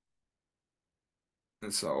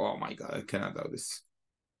 so, oh my God, I cannot do this.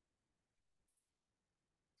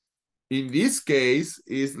 In this case,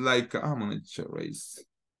 it's like, I'm gonna erase.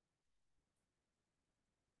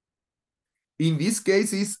 In this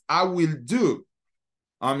case, is I will do.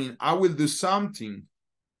 I will do something.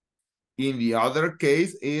 In the other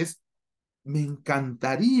case is me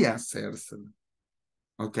encantaría hacérselo.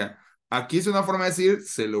 Ok. Aquí es una forma de decir,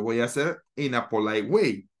 se lo voy a hacer in a polite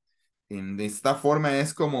way. En esta forma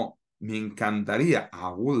es como, me encantaría. I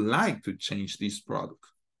would like to change this product.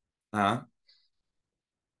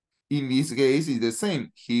 In this case, it's the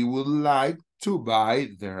same. He would like to buy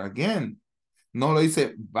there again. No lo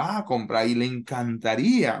dice, va a comprar y le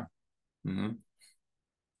encantaría.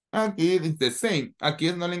 Aquí it's the same.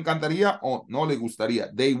 Aquí no le encantaría o no le gustaría.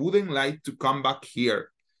 They wouldn't like to come back here.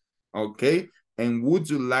 Okay. And would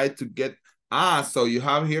you like to get, so you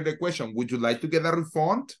have here the question, would you like to get a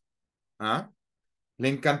refund? ¿Le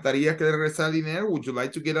encantaría que le regresara dinero? Would you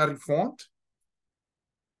like to get a refund?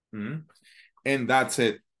 And that's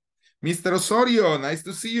it. Mr. Osorio, nice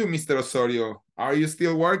to see you, Mr. Osorio. Are you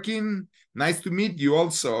still working? Nice to meet you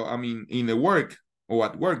also. In the work, or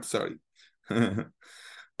at work, sorry.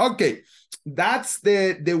 Okay, that's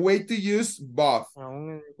the way to use both.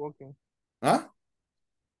 Huh?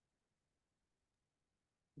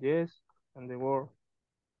 Yes, and the word.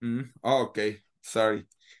 Okay, sorry.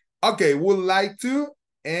 Okay, would like to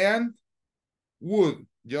and would,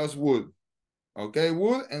 just would. Okay,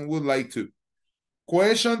 would and would like to.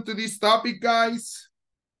 Question to this topic, guys?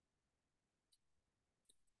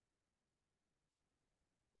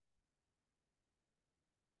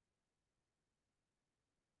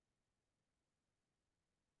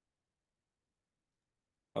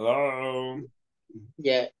 Hello.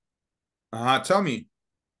 Yeah. Tell me.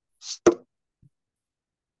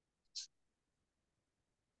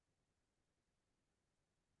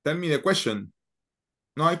 Tell me the question.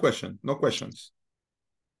 No, I question. No questions.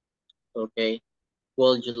 Okay.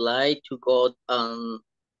 Would you like to go on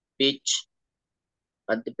beach?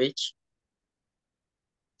 At the beach?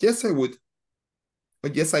 Yes, I would.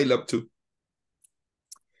 But yes, I love to.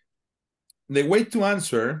 The way to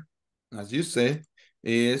answer, as you say,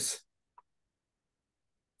 is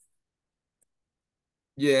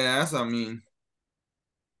yes, I mean,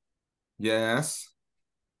 yes,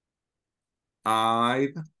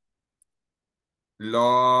 I'd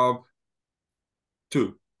love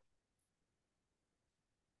to.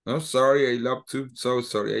 No, sorry, I love to. So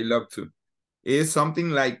sorry, I love to. It's something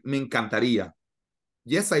like me encantaría.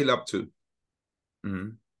 Yes, I love to.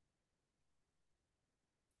 Mm.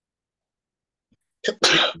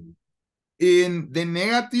 In the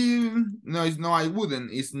negative, no, it's no, I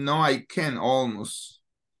wouldn't. It's no, I can almost.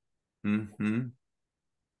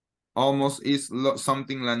 Almost is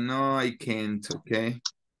something like no, I can't. Okay.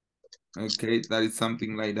 Okay, that is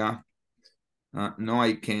something like that. No,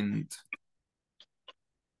 I can't.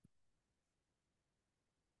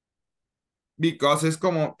 Because es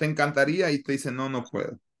como, te encantaría y te dice, no, no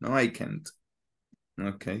puedo. No, I can't.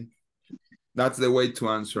 Okay. That's the way to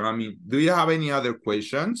answer. I mean, do you have any other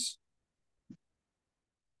questions?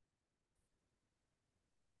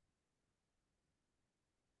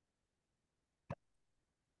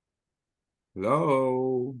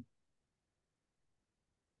 Hello?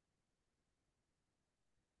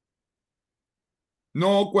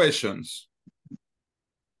 No questions.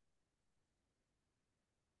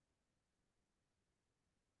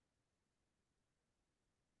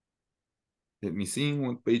 Let me see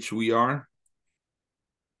what page we are.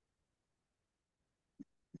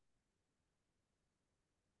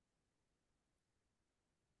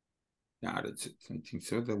 Yeah, that's it. I think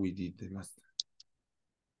so that we did the last time.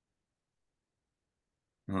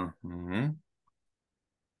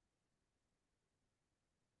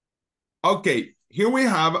 Okay, here we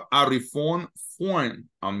have a refund form.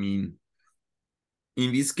 I mean,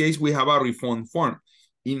 in this case, we have a refund form.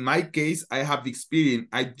 In my case, I have the experience.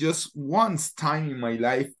 I just once time in my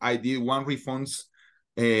life, I did one refunds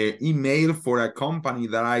email for a company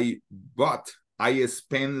that I bought. I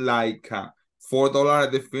spent like $4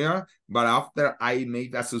 at the fair, but after I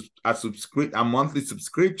made a monthly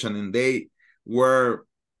subscription, and they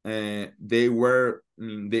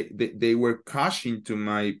were cashing to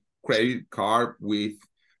my credit card with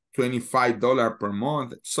 $25 per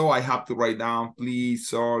month. So I have to write down, please,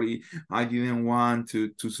 sorry, I didn't want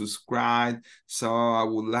to subscribe. So I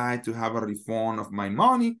would like to have a refund of my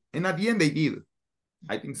money. And at the end they did.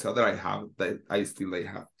 I think so that I still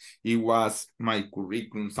have. It was my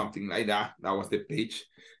curriculum, something like that. That was the page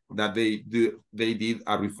that they did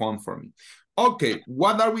a refund for me. Okay,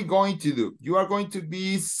 what are we going to do? You are going to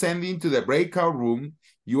be sending to the breakout room.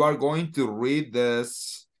 You are going to read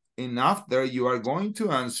this, and after you are going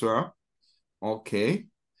to answer, okay,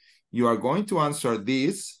 you are going to answer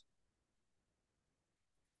this.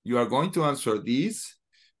 You are going to answer this,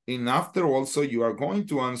 and after also you are going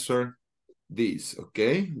to answer this,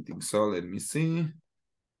 okay? I think so, let me see.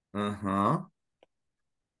 And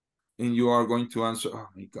you are going to answer, oh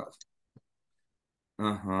my God.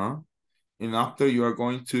 And after you are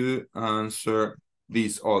going to answer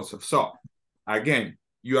this also. So again,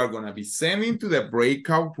 you are going to be sending to the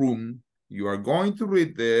breakout room. You are going to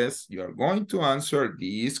read this. You are going to answer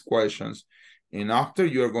these questions. And after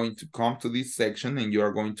you are going to come to this section and you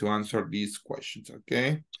are going to answer these questions,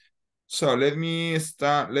 okay? So let me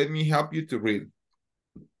start. Let me help you to read.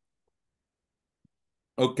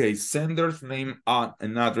 Okay, sender's name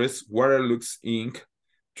and address, Waterlooks Inc.,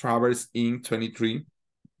 Traverse Inc. 23,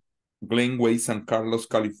 Glenway, San Carlos,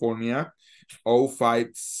 California,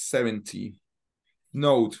 0570.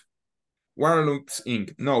 Note, Waterlooks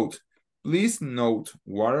Inc. Note, please note,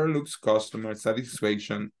 Waterlooks customer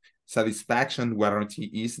satisfaction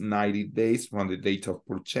warranty is 90 days from the date of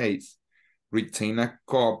purchase. Retain a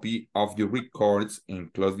copy of your records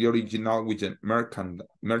and close the original with the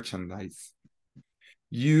merchandise.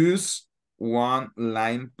 Use one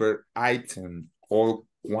line per item. All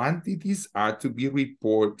quantities are to be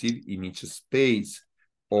reported in each space.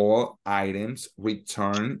 All items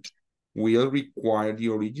returned will require the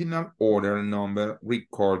original order number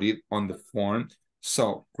recorded on the form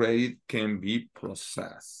so credit can be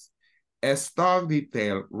processed. A stock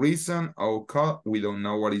detail, reason or code, we don't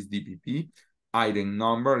know what is DPP. Item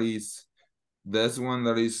number is this one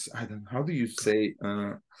that is, I don't know, how do you say,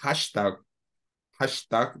 hashtag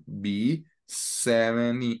B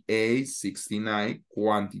 7869,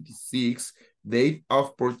 quantity 6, date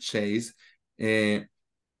of purchase,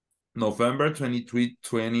 November 23,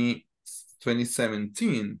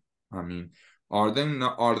 2017. I mean,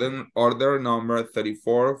 order number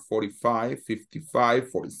 34, 45,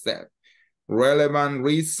 55, 47. Relevant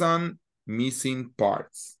reason, missing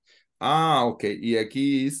parts. Okay. Y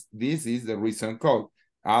aquí this is the reason code.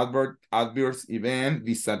 Adverse event,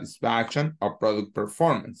 dissatisfaction, or product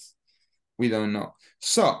performance. We don't know.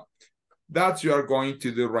 So that's you are going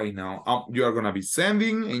to do right now. You are going to be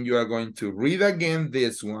sending and you are going to read again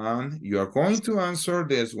this one. You are going to answer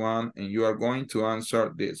this one and you are going to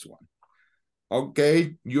answer this one.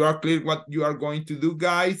 Okay, you are clear what you are going to do,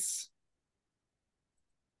 guys?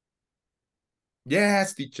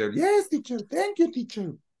 Yes, teacher. Yes, teacher. Thank you,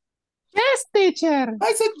 teacher. Yes, teacher.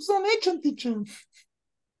 Nice explanation, teacher.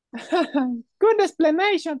 Good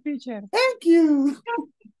explanation, teacher. Thank you.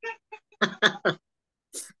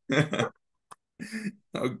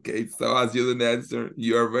 Okay, so as you didn't answer,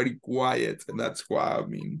 you are very quiet, and that's why I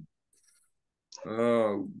mean.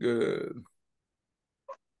 Oh, good.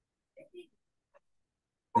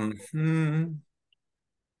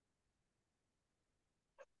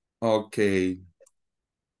 Okay.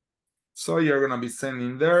 So you're gonna be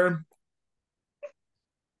sending there.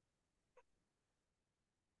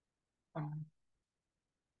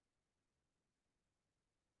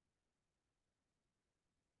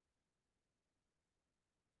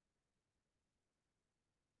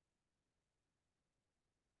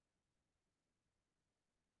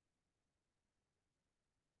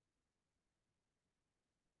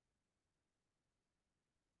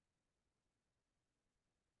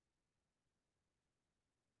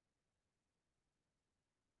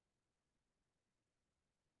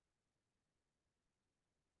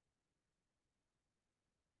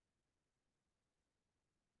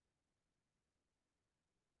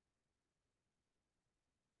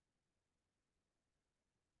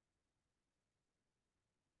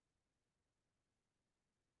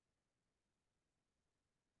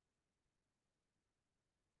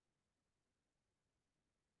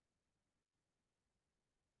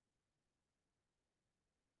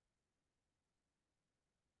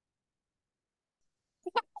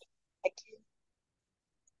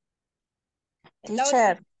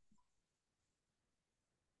 Teacher.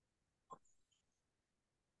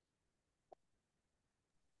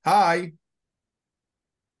 Hi.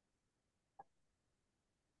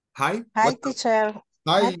 Hi. Hi, teacher.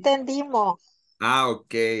 No Hi. entendimos.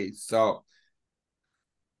 Okay. So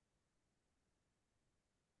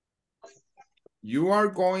you are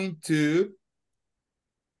going to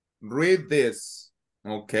read this,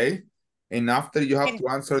 okay? And after you have to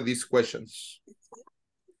answer these questions.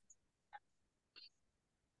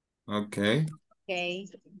 Okay. Okay.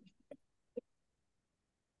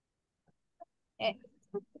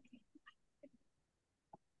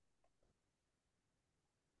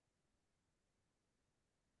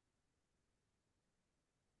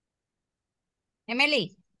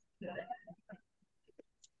 Emily.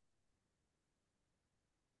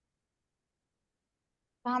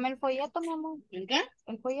 Bájame el folleto, mi amor. ¿El qué?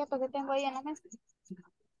 El folleto que tengo ahí en la mesa.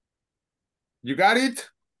 You got it?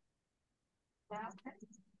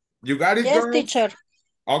 You got it, Yes, girls? teacher.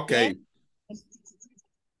 Okay. Yes.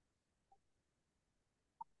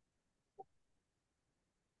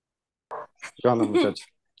 ¿Qué onda, muchachos?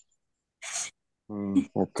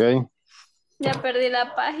 Ok. Ya perdí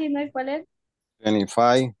la página. ¿Cuál es?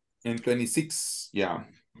 25. And 26, yeah.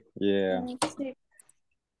 Yeah. 26.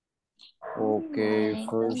 Okay,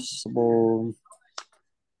 first of all,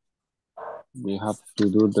 we have to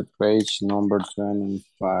do the page number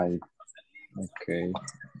 25. Okay.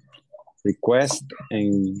 Request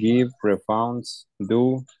and give refunds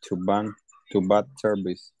due to bad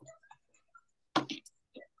service.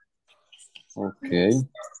 Okay.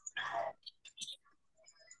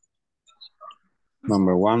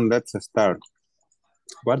 Number one, let's start.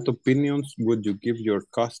 What opinions would you give your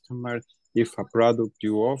customer if a product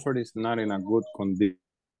you offer is not in a good condition?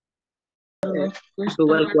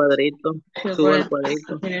 Suba el cuadrito. Suba el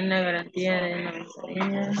cuadrito. Tienen la garantía de la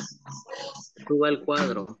mensajería. Suba el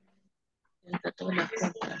cuadro.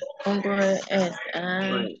 Vale.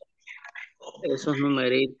 Esos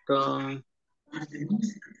numeritos.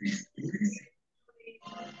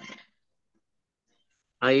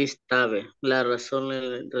 Ahí está, ve. La razón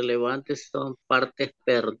relevante son partes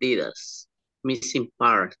perdidas. Missing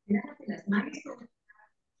parts.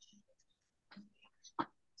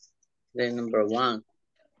 Then number one.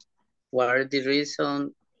 What is the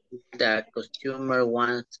reason the customer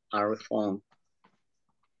wants a refund?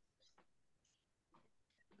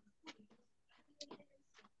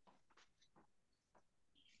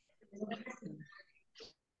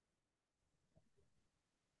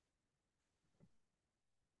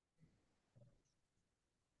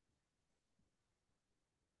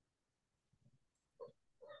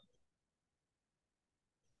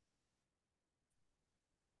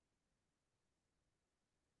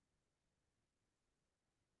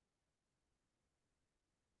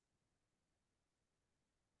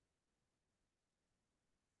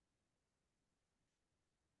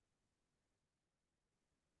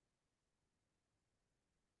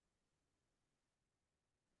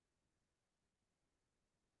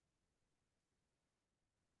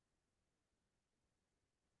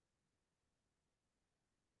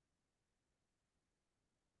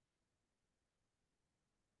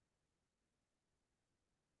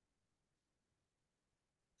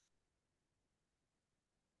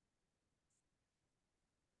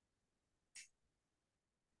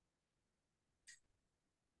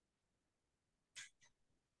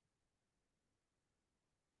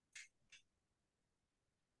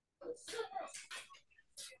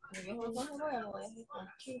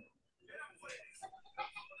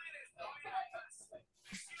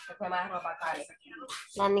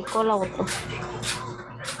 La Nicola votó.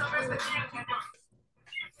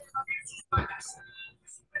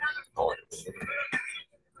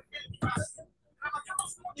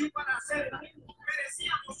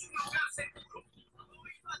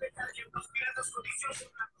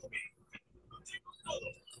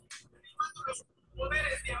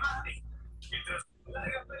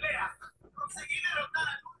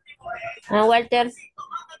 Ah, Walter.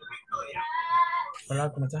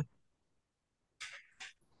 Hola, ¿cómo estás?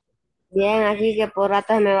 Bien, aquí que por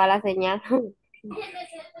rato se me va la señal.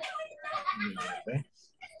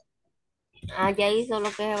 ¿Ves? Ah, ya hizo lo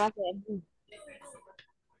que se va a hacer.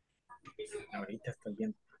 Ahorita estoy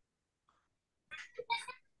bien.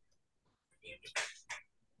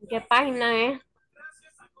 ¿Qué página es?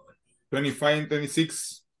 25 and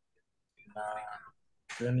 26.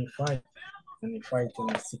 25, 25,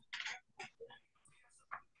 26.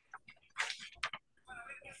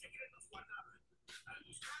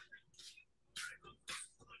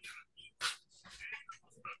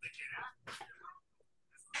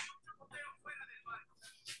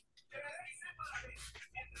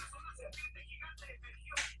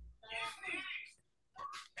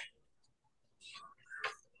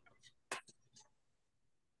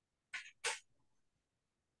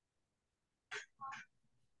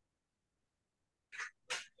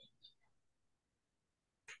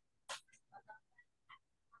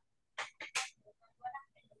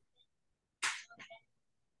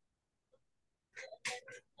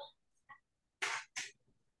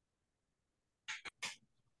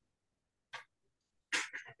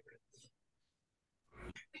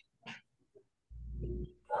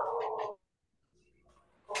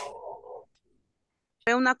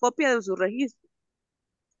 Una copia de su registro.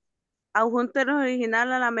 Adjunte el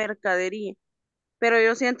original a la mercadería. Pero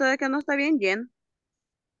yo siento de que no está bien lleno.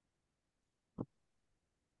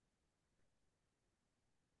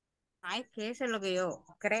 Ay, que eso es lo que yo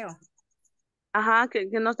creo. Ajá, que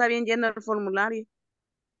no está bien lleno el formulario.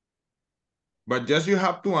 But just you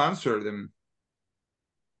have to answer them.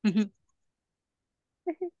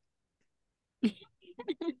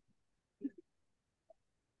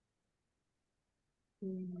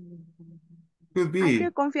 Could Hay que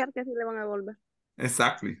be. confiar que sí le van a devolver.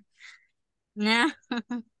 Exactly. Nah.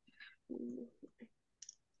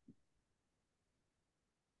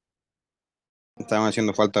 Están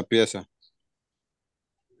haciendo falta piezas.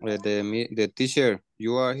 The teacher,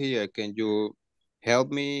 you are here. Can you help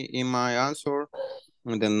me in my answer?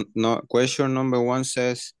 And then question number 1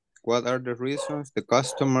 says, what are the reasons the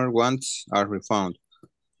customer wants a refund?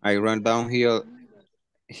 I ran down here.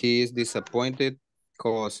 He is disappointed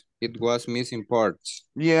because it was missing parts.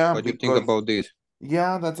 Yeah, What do you think about this?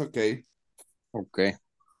 Yeah, that's okay. Okay.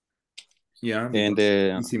 Yeah, And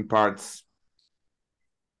it's in parts.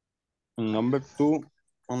 number 2,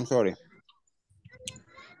 I'm sorry.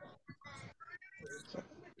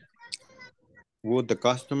 Would the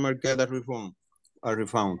customer get a refund?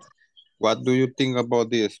 What do you think about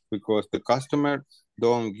this? Because the customer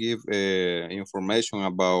don't give information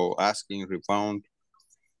about asking refund.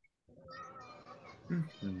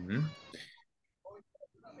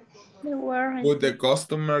 Would the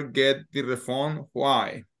customer get the refund?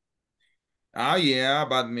 Why? Ah, yeah,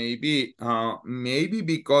 but maybe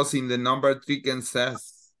because in the number 3 can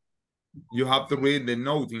says you have to read the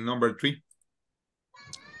note in number 3.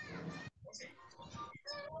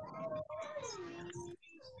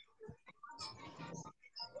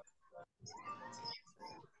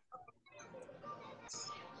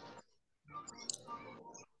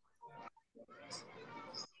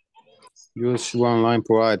 Use one line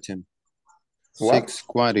per item. What? 6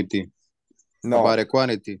 quantity. No. About a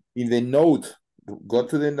quantity. In the note, go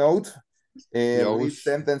to the note and read Use,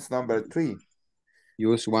 sentence number 3.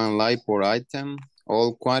 use one line per item.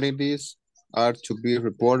 All quantities are to be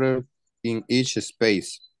reported in each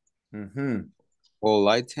space. All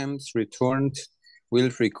items returned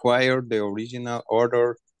will require the original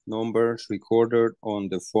order numbers recorded on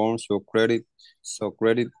the form so credit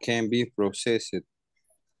can be processed.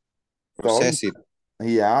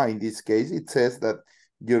 Yeah, in this case, it says that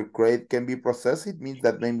your credit can be processed. It means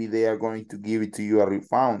that maybe they are going to give it to you a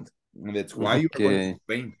refund. And that's why you are going to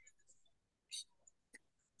explain.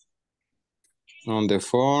 On the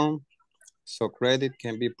form, so credit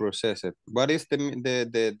can be processed. What is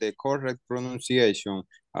the correct pronunciation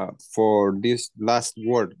for this last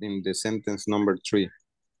word in the sentence number 3?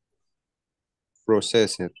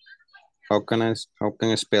 Processed. How can I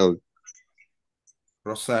spell it?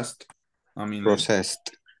 Processed. I mean,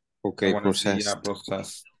 processed. Okay, processed. Yeah,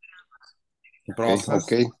 processed.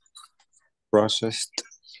 Okay. Processed.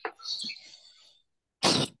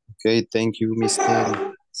 Okay, thank you,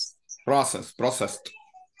 Mr. Processed.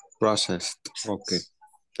 Okay,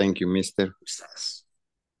 thank you, Mr.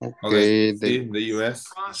 Okay, the US.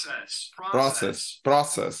 Processed.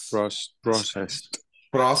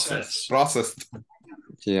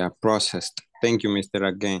 Yeah, processed. Thank you, Mr.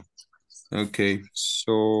 Again. Okay.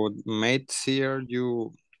 So, mates here,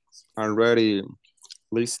 you already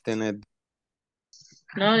listened.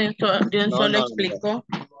 No, de un solo explicó.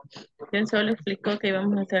 De un solo explicó que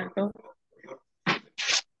íbamos a hacer todo.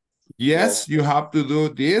 Yes, you have to do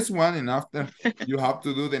this one, and after you have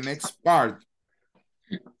to do the next part.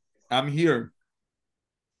 I'm here.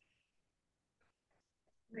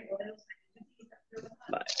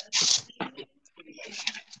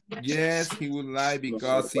 Yes, he would like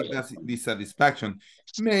because it has dissatisfaction.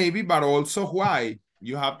 Maybe, but also why?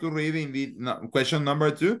 You have to read in the question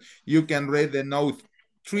number 2. You can read the note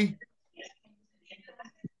 3.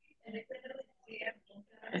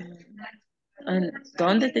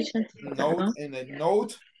 ¿Dónde te Note in the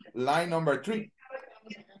note, line number 3.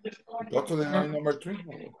 Go to the line number 3.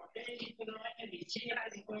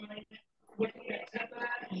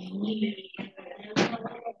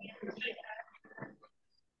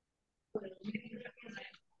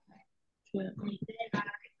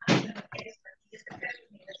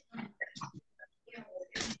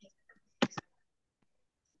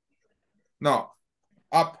 No,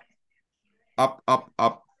 up.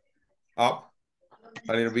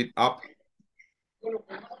 A little bit up.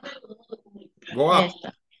 Go up.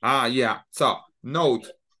 Yeah. So,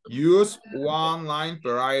 note, use one line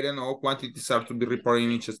per item. All quantities are to be reported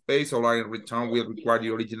in each space. All item return will require the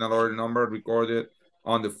original order number recorded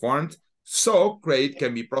on the form. So, credit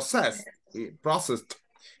can be processed.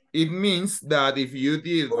 It means that if you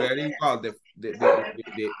did very well the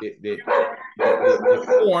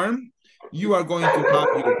form, you are going to have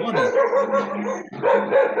your money.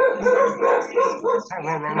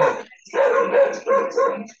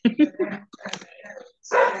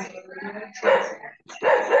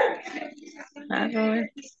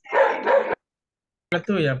 La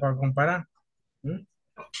tuya para comparar.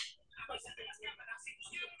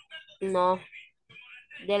 No.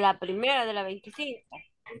 De la primera, de la 25.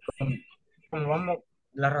 Vamos,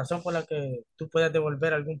 la razón por la que tú puedes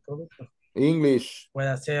devolver algún producto. English.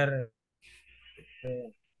 Puede ser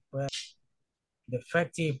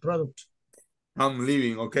defective product. I'm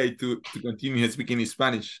leaving, okay, to continue speaking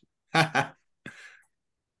Spanish. Yes.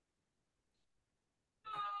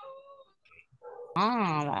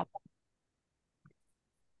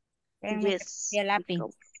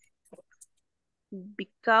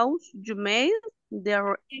 Because you made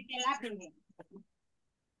the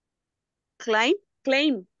claim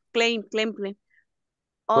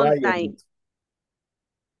on time.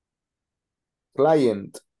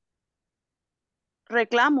 Client.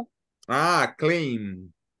 Reclamo.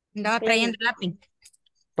 Claim. No, trayendo lápiz.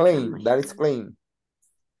 Claim, that is claim.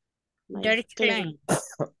 That is claim.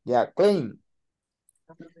 Yeah, claim.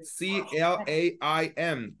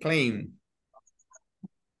 C-L-A-I-M, claim.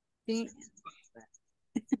 Sí.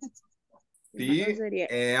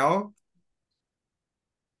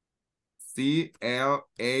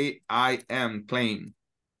 C-L-A-I-M, claim.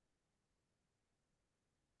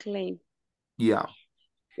 Claim. Yeah.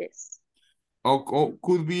 Yes. Or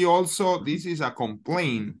could be also, this is a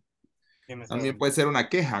complaint. También puede ser una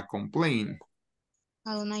queja, complaint.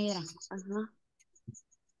 Ajá.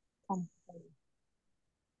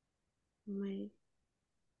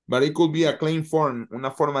 But it could be a claim form,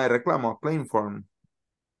 una forma de reclamo, claim form.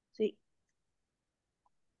 Sí.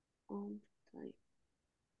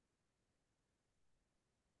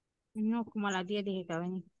 No, como a las 10 dije que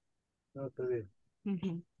venía. No, está bien.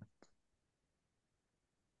 Ujú.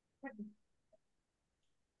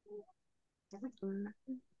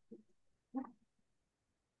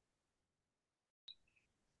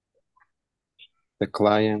 The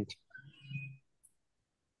client.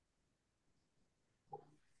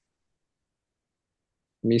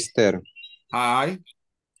 Mister, I.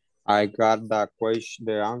 I got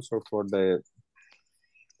the answer for the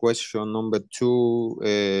question number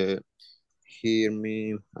 2. Hear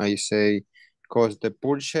me, I say, because the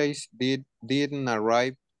purchase didn't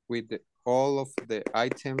arrive with all of the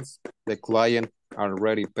items the client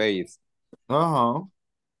already paid. Uh-huh.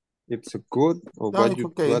 It's good, or No, it's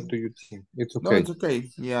okay. what do you think? It's No, okay. it's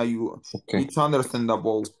okay. Yeah, Okay. it's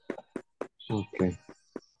understandable. Okay.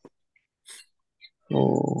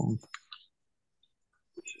 Oh.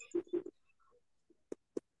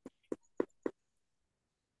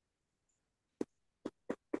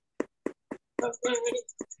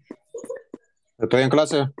 ¿Estoy en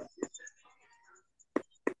clase?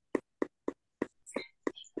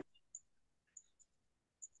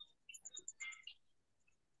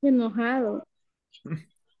 Enojado.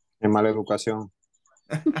 En mala educación.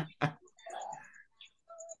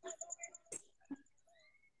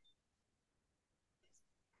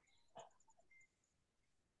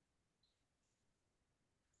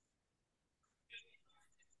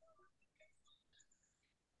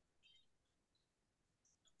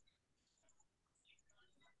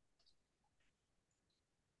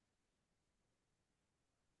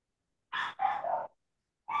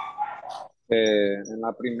 En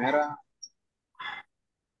la primera,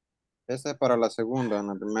 esta es para la segunda. En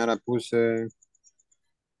la primera puse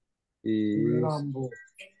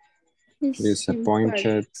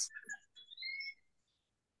disappointed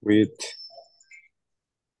with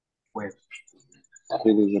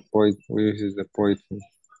disappointed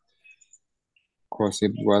because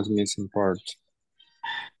it was missing part.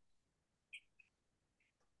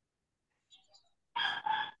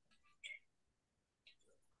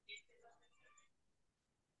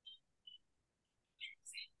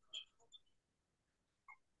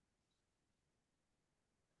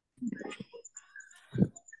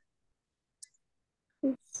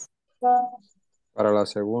 Para la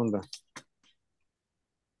segunda.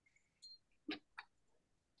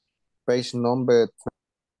 Page number.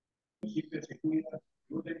 Siempre se cuida,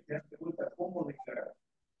 no tenés que darte cuenta cómo declarar.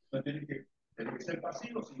 No tenés que ser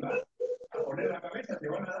pasivo, si vas a poner la cabeza, te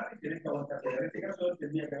van a dar y tenés que aguantar. Pero en este caso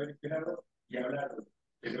tendría que haber esperado y hablarlo.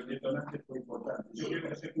 Pero el detonante fue importante. Yo creo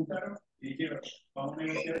que se juntaron y dijeron, vamos a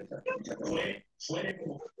negociar esta. Fue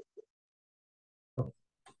como...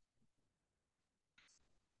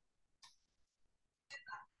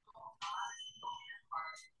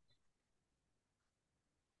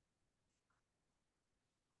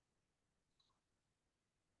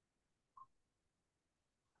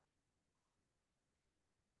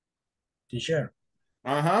 Teacher,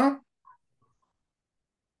 Uh-huh.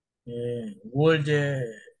 would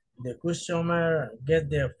the customer get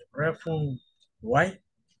the refund? Why?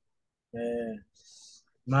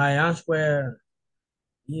 My answer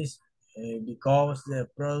is because the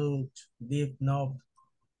product did not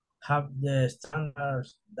have the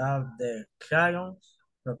standards that the client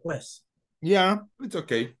requests. Yeah, it's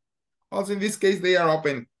okay. Also, in this case, they are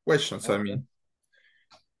open questions, Okay. I mean.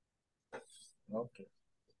 Okay.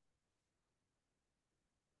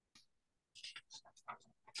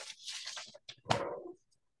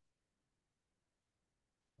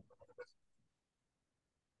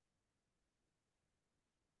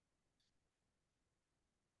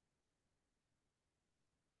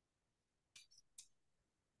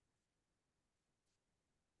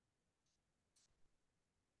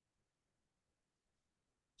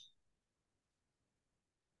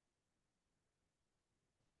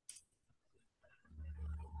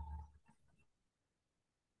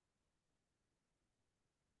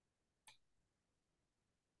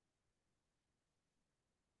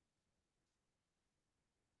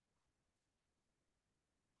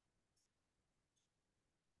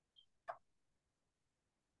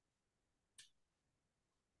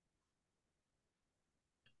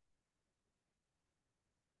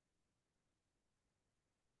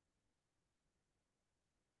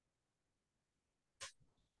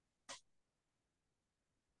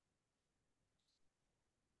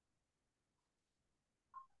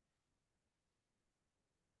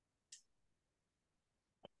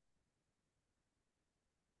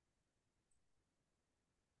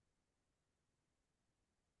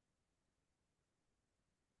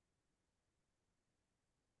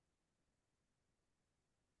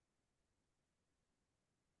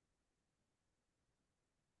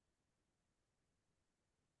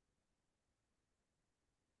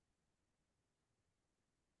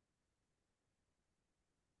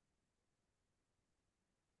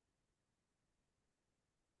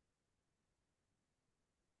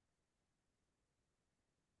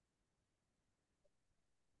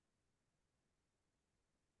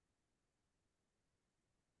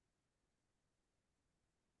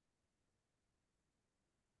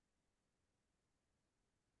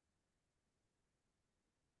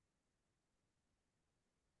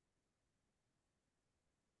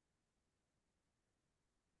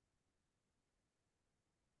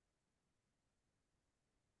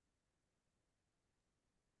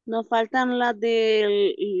 Nos faltan las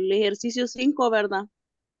del ejercicio 5, ¿verdad?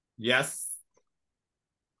 Yes.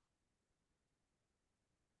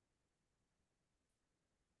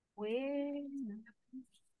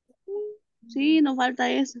 Sí, nos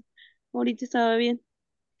falta eso. Ahorita estaba bien.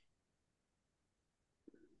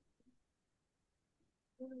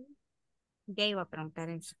 Ya iba a preguntar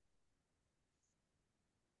eso.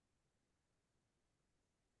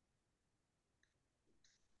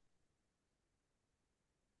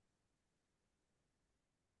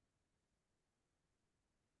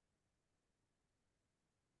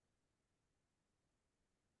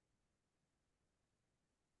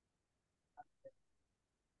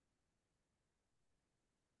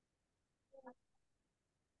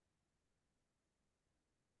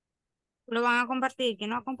 Lo van a compartir, ¿quién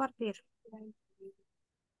no va a compartir?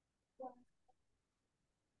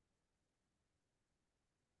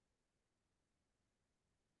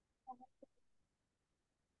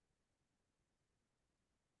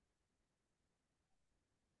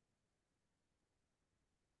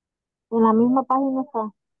 En la misma página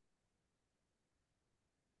está.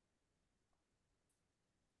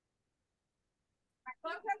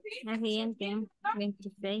 El siguiente,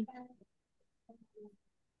 26.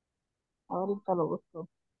 Ahorita lo busco.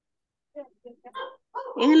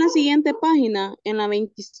 Es en la siguiente página, en la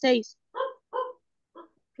 26.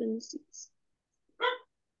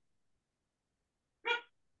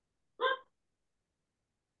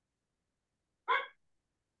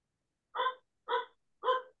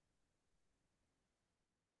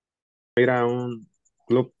 Ir a un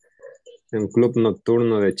club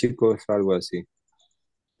nocturno de chicos, algo así.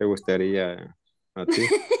 ¿Te gustaría a ti?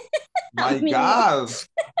 My God.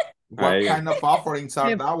 A What ella. kind of offerings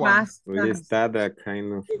are ¿Qué that one? Is that a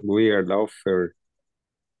kind of weird offer?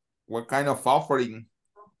 What kind of offering?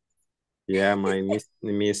 Yeah, my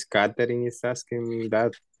Miss Catherine is asking me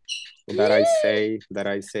that I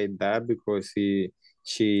say that because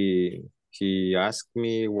she asked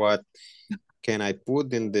me what can I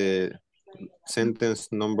put in the sentence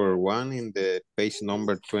number 1 in the page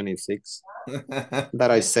number 26 that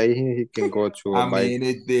I say he can go to a I bike. mean,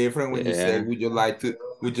 it's different when you say, Yeah. would you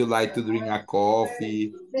like to drink a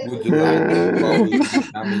coffee? Would you like to go with me?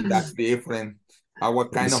 I mean, that's different.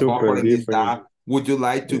 What kind of Super offering is different. that? Would you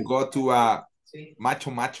like to go to a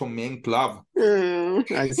macho man club?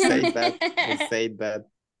 I say that. I say that.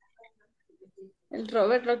 El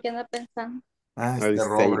Robert lo que anda pensando.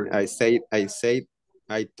 Robert.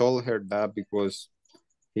 I told her that because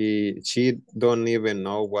she don't even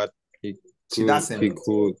know what he She doesn't.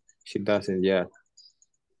 She doesn't. Yeah.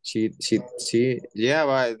 She. Yeah.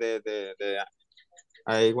 But the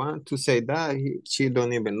I want to say that she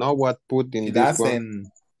don't even know what put in She this doesn't.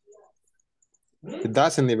 one. She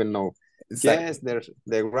doesn't even know. Exactly. Yes, there's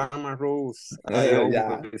the grammar rules. I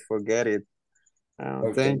Yeah. always forget it.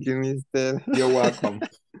 Okay. Thank you, Mister. You're welcome.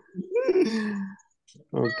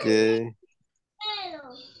 Okay.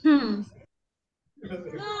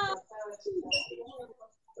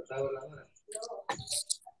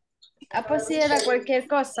 Ah, pues sí, era cualquier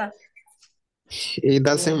cosa. It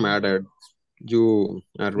doesn't matter. You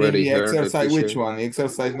already Maybe heard the exercise, which teacher. one?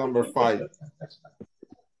 Exercise number 5.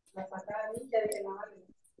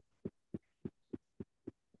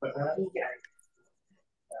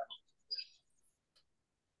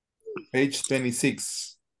 Page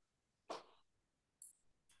 26.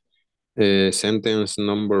 Sentence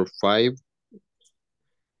number 5.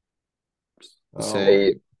 Okay.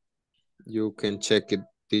 Say, you can check it,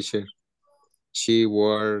 teacher. She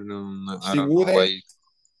wore, I don't know why.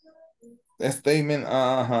 A statement,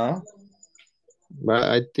 But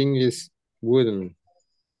I think it's wouldn't.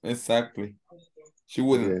 Exactly. She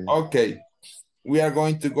wouldn't. Yeah. Okay. We are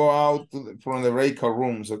going to go out from the breakout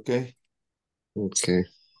rooms, okay? Okay.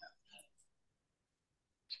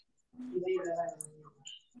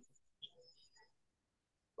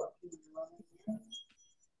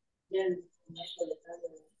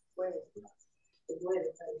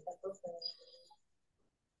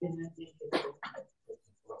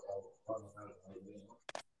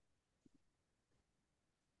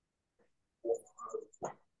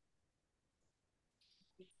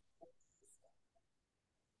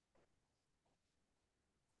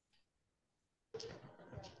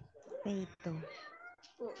 Feito.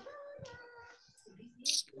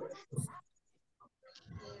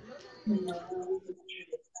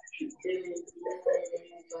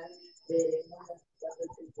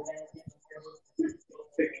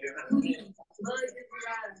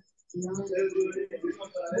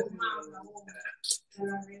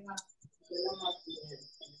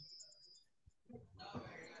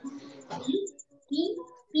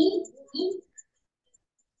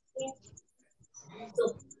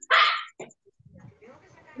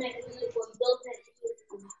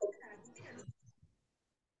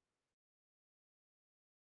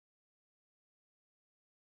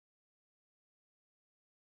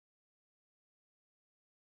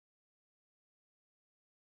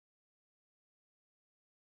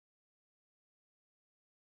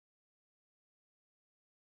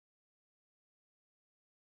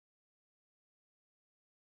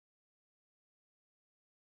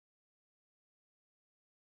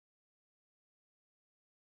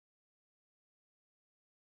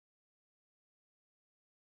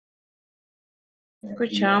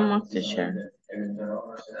 Escuchamos, teacher.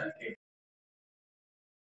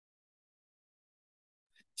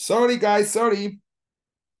 Sorry, guys, sorry.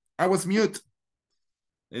 I was mute.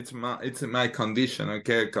 It's my condition,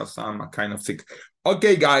 okay, because I'm kind of sick.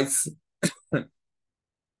 Okay, guys.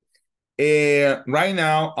 Right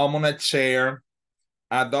now, I'm gonna share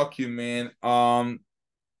a document on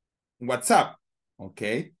WhatsApp,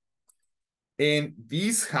 okay? And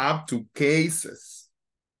these have two cases.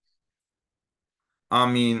 I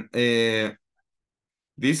mean,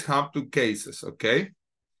 these have two cases, okay?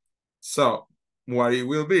 So, what it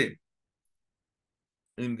will be?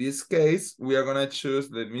 In this case, we are gonna choose,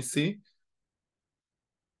 let me see.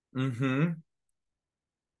 Let's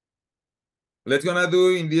gonna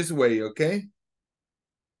do it in this way, okay?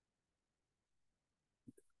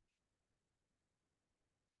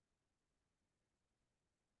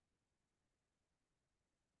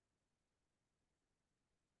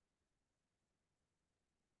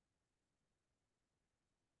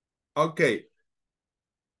 Okay.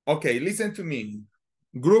 Okay, listen to me.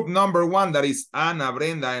 Group number 1, that is Ana,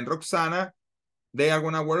 Brenda, and Roxana, they are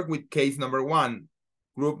gonna work with case number 1.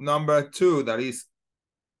 Group number 2, that is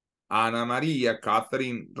Ana Maria,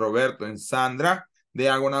 Catherine, Roberto, and Sandra, they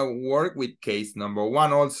are gonna work with case number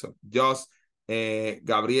 1 also. Just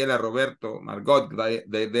Gabriela, Roberto, Margot,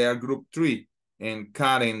 they are group 3. And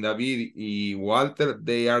Karen, David, y Walter,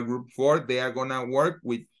 they are group 4. They are gonna work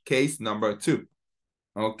with case number 2.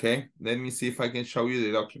 Okay, let me see if I can show you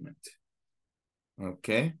the document.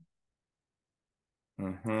 Okay.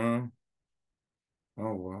 Oh,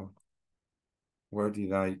 wow. Where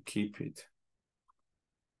did I keep it?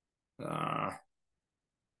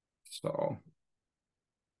 So,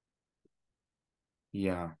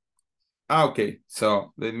 yeah. Okay,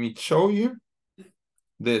 so let me show you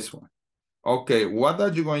this one. Okay, what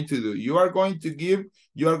are you going to do? You are going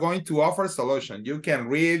to offer solution. You can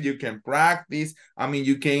read, you can practice. I mean,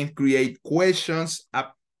 you can create questions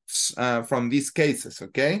up from these cases,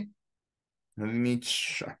 okay? Let me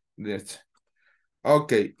check this.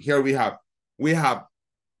 Okay, here we have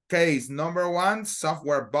case number 1,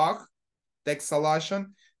 software bug, text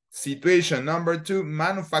solution. Situation number 2,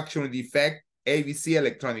 manufacturing defect, ABC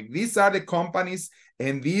Electronic. These are the companies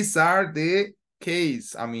and these are the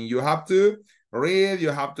case. I mean, you have to read, you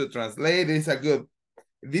have to translate. This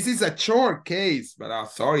is a short case, but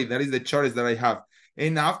sorry, that is the shortest that I have.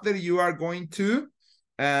 And after you are going to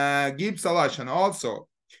give solution also.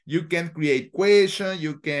 You can create question,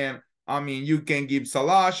 you can give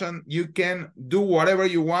solution, you can do whatever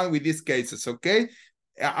you want with these cases, okay?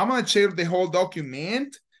 I'm gonna share the whole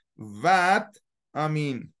document, but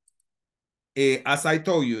as I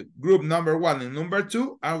told you, group number 1 and number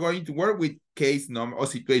 2 are going to work with case number or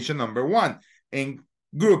situation number 1, and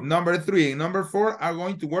group number 3 and number 4 are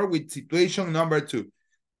going to work with situation number 2.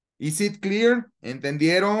 Is it clear?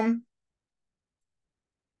 ¿Entendieron?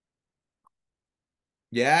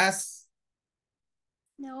 Yes?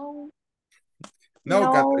 No.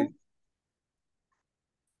 No, Catherine.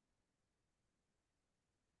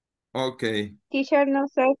 Okay. Teacher, no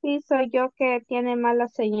sé si soy yo que tiene mala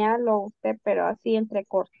señal o usted, pero así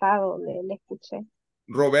entrecortado le escuché.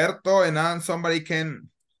 Roberto, and somebody can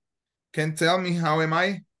tell me how am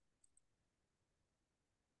I?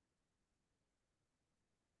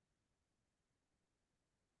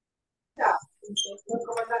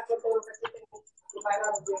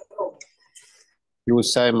 You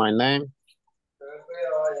say my name?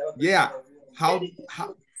 Yeah. How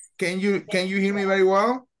can you hear me very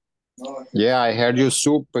well? Yeah, I heard you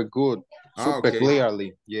super good, super okay.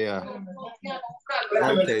 clearly. Yeah.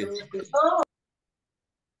 Okay.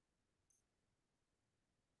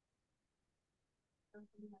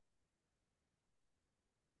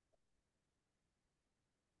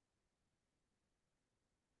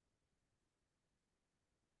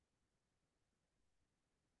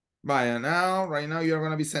 Right now you're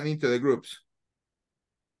going to be sending to the groups.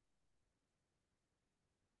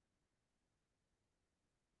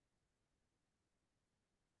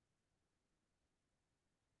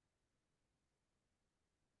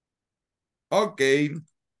 Okay.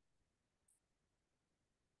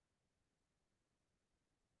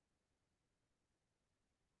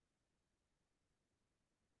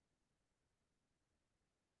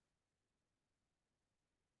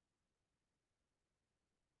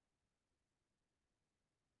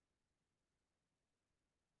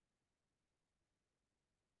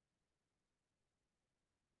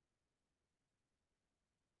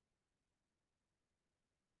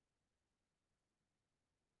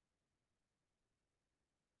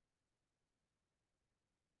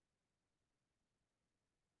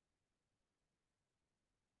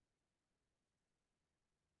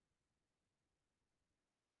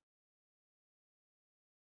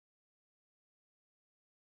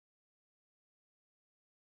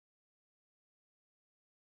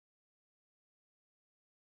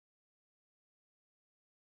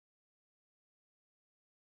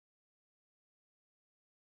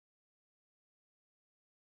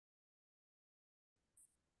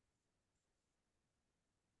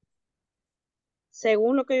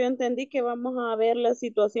 según lo que yo entendí, que vamos a ver la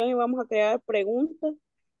situación y vamos a crear preguntas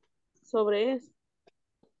sobre eso.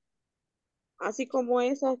 Así como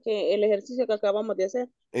esas que el ejercicio que acabamos de hacer.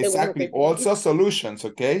 Según lo que Exactly. Also solutions,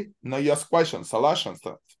 okay? Not just questions, solutions.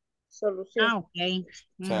 Solución. Okay.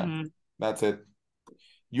 So, that's it.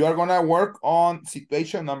 You are gonna work on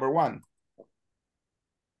situation number 1.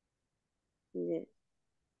 Yeah.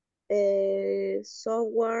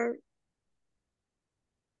 Software.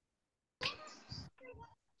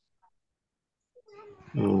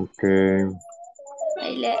 Okay.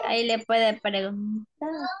 Ahí le puede preguntar.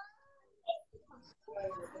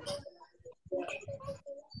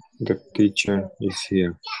 The teacher is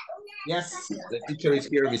here. Yes, the teacher is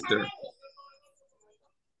here, mister.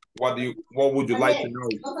 What would you like to know?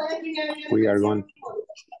 We are going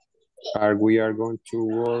to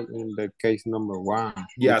work in the case number 1.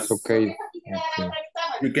 Yes. It's okay.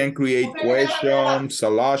 You can create questions,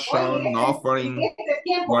 solution, offering,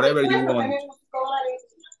 whatever you want.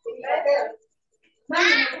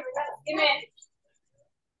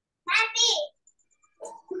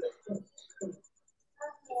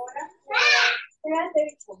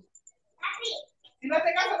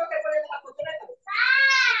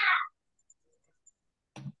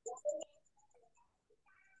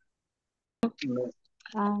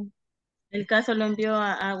 El caso lo envió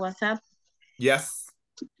a WhatsApp. Yes.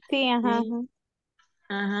 Sí, ajá. Sí.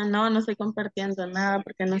 Ajá, no estoy compartiendo nada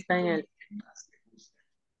porque no está en el.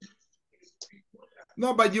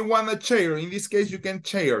 No, but you want to share. In this case, you can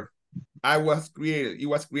share. It was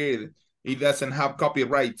created. It doesn't have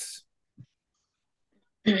copyrights.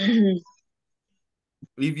 If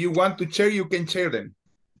you want to share, you can share them.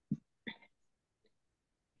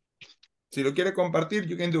 Si lo quiere compartir,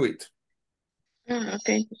 you can do it.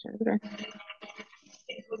 Okay.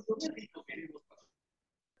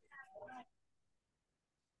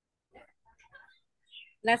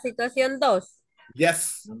 La situación 2.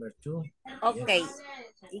 Yes. Number 2. Ok. Yes.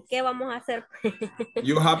 ¿Y qué vamos a hacer?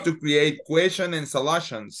 You have to create questions and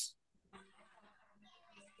solutions.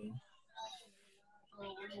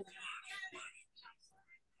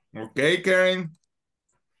 Okay, Karen.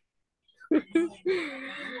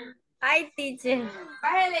 Hi, teacher.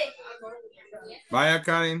 Vaya,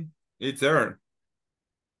 Karen. It's there.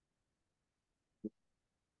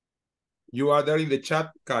 You are there in the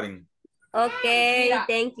chat, Karen. Okay,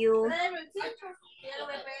 thank you.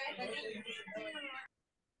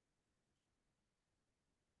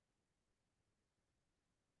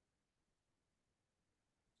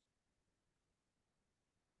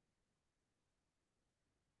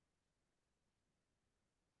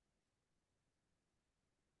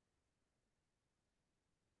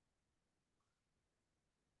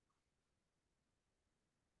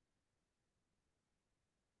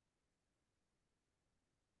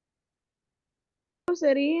 ¿Cómo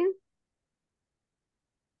sería?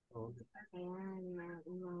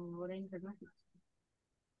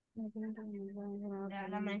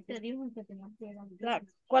 Claro.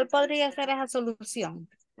 ¿Cuál podría ser esa solución?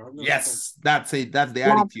 Yes, that's it. That's the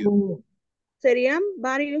attitude. Serían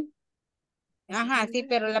varios. Ajá, sí,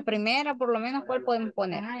 pero la primera, por lo menos, ¿cuál podemos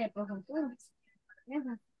poner?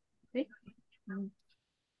 ¿Sí?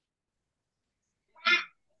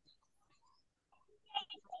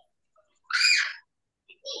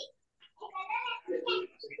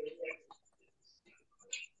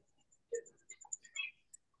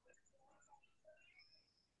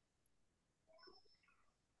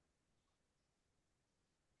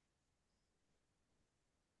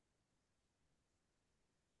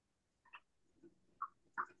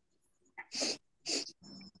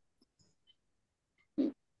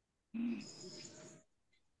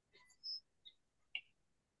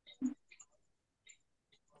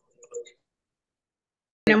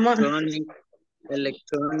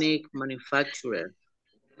 Electronic manufacturer.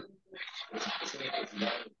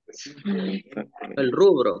 El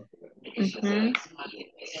rubro.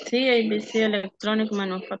 Sí, ABC Electronic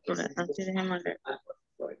Manufacturer. Así dejemos leer.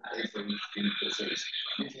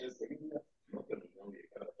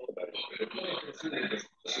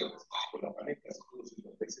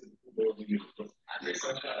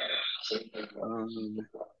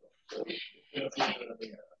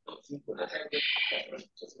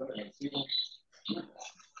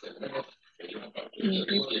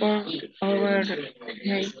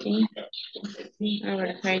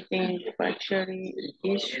 Overhating factory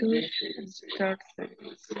issues, start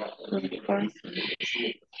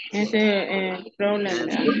ese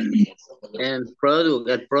problema. El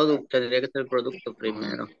producto tendría que ser el producto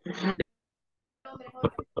primero.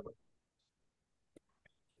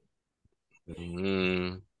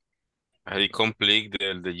 I complete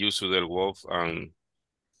the uso del verb and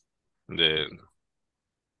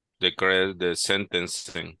the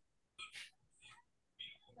sentencing.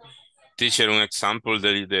 Teacher, un ejemplo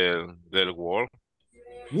del word.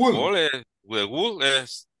 Wool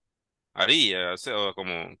es haría, o sea,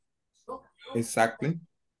 como... Exactly.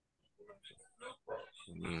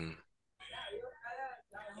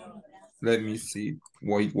 Let me see.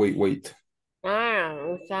 Wait.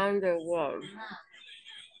 Usando el word.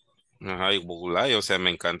 Ajá, y would like, o sea,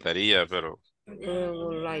 me encantaría, pero...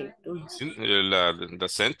 Would like to. Sí, the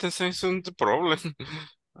sentencing isn't the problem.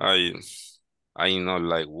 I not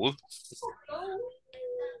like would.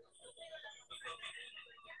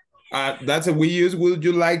 That's what we use. Would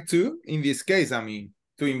you like to? In this case, I mean,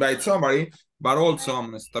 to invite somebody, but also I'm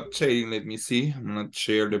gonna stop sharing. Let me see. I'm gonna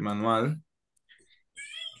share the manual.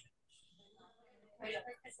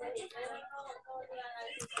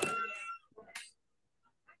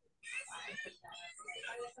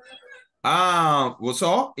 Well,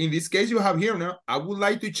 so in this case, you have here now, I would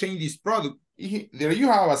like to change this product. There you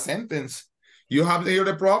have a sentence. You have here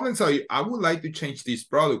the problem. So I would like to change this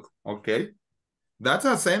product. Okay. That's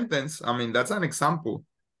a sentence. I mean, that's an example.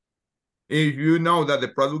 If you know that the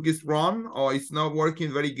product is wrong or it's not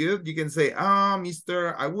working very good, you can say,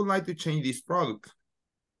 mister, I would like to change this product.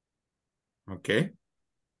 Okay.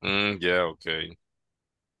 Yeah, okay.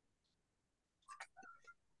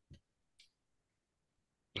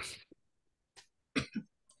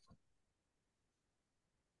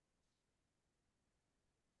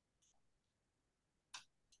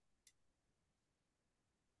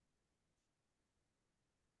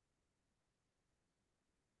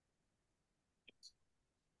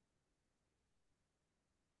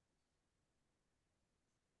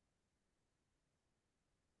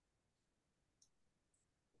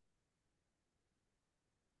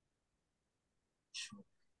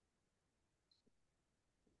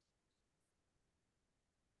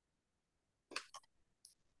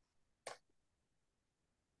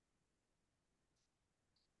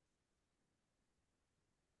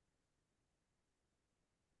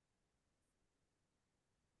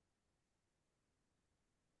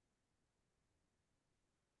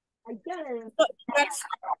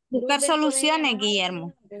 Buscar soluciones,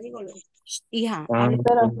 Guillermo. Hija.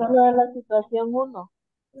 Pero solo de la situación 1.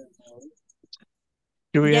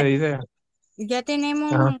 Lluvia de ideas. Ya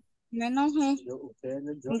tenemos Ajá. menos en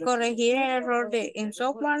corregir el error en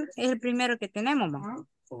software. Es el primero que tenemos, ¿no?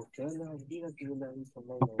 Okay.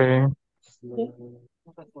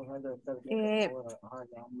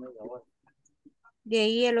 De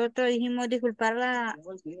ahí el otro dijimos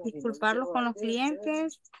disculparlos con los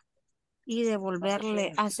clientes y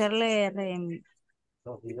devolverle, hacerle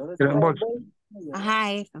Reembolso.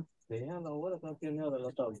 ajá, eso.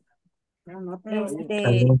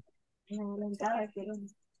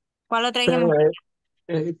 ¿Cuál otra Pero dijimos?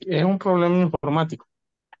 es un problema informático.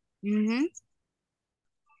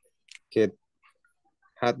 Que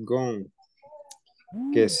had gone,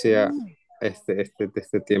 que sea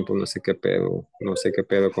este tiempo, no sé qué pedo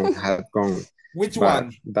con had gone. Which But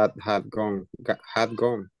one? that had gone.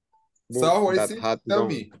 So what is That it? had Tell gone.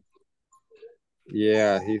 me.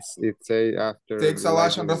 Yeah, it say after Takes a like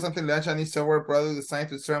launch and recently launched a new software product designed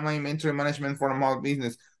to streamline inventory management for small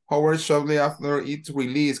business. However, shortly after its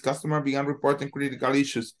release, customers began reporting critical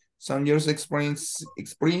issues. Some users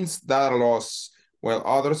experienced data loss, while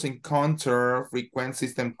others encounter frequent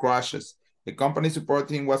system crashes. The company support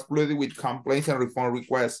team was flooded with complaints and refund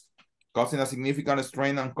requests, causing a significant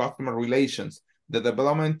strain on customer relations. The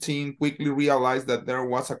development team quickly realized that there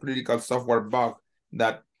was a critical software bug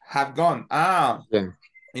that had gone. yeah.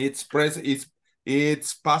 It's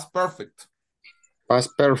past perfect.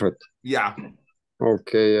 Past perfect. Yeah.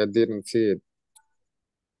 Okay, I didn't see it.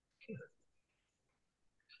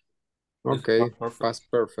 Okay,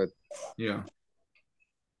 past perfect. Yeah.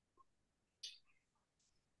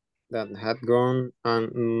 That had gone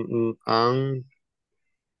unnoticed.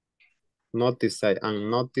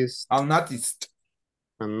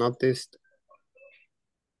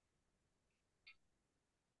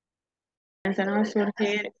 Empezaron a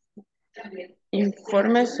surgir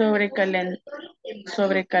informes sobre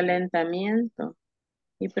calentamiento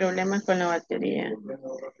y problemas con la batería.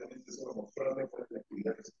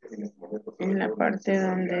 En la parte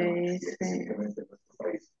donde dice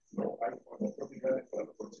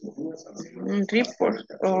un report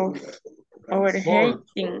of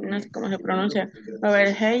overheating, no sé cómo se pronuncia,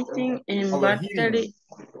 overheating en battery,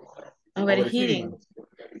 overheating.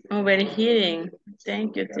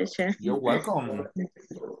 Thank you, teacher. You're welcome.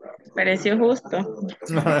 Pareció justo.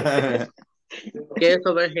 ¿Qué es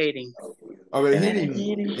overheating? Overheating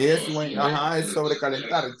is when, es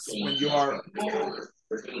sobrecalentar. It's when you are,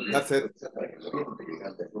 that's it.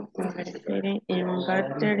 Overheating in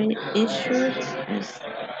battery issues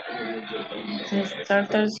is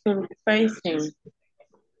starter surfacing.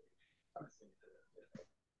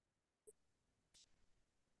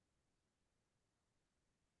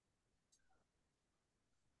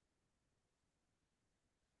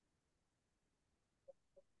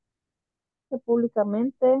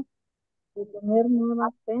 Públicamente y tener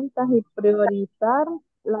nuevas ventas y priorizar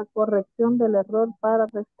la corrección del error para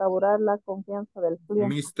restaurar la confianza del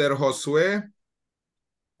cliente. Mr. Josué.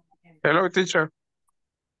 Hello, teacher.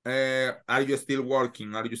 Are you still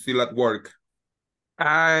working? Are you still at work?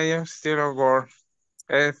 I am still at work.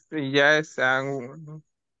 Yes,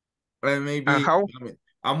 Maybe how?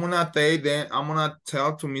 I'm gonna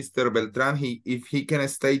tell to Mr. Beltran if he can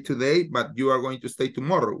stay today, but you are going to stay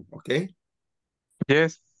tomorrow, okay?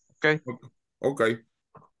 Yes, okay. Okay.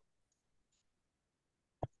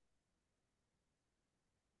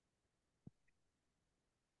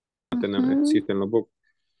 Existen los books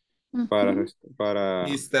para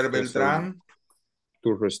Mr. Beltran.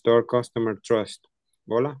 To restore customer trust.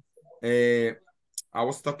 Hola. I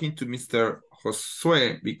was talking to Mr.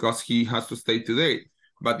 Josue because he has to stay today,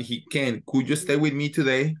 but he can. Could you stay with me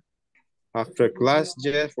today? After class,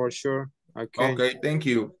 yes, for sure. Okay. Okay, thank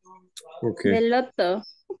you. Okay. Veloto.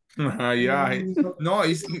 Yeah, no,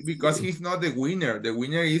 it's because he's not the winner. The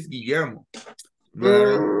winner is Guillermo.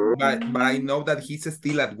 But I know that he's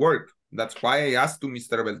still at work. That's why I asked to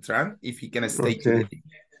Mr. Beltran if he can stay today.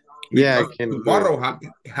 Yeah, Because tomorrow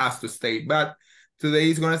has to stay, but today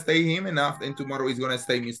is gonna stay him, and tomorrow is gonna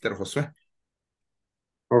stay Mr. Josue.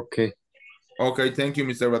 Okay. Okay, thank you,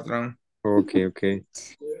 Mr. Beltran. Okay, okay.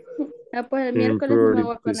 Pues el miércoles me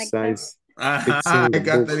voy a conectar.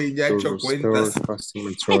 Catherine ya hecho cuentas.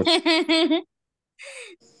 Customer trust.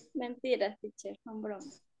 Mentiras, teacher, son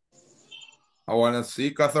bromas. I wanna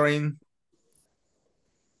see Catherine.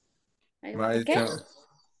 ¿Qué?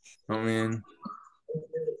 I mean,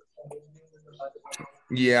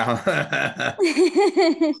 yeah.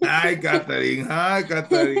 Hi, Catherine. Hi,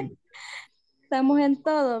 Catherine. Estamos en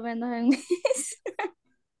todo, menos en eso.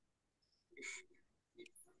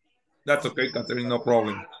 That's okay, Catherine, no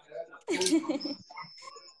problem.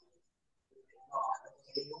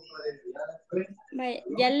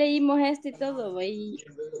 Ya leímos esto y todo, y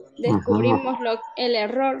descubrimos el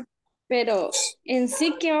error, pero en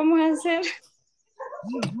sí, ¿qué vamos a hacer?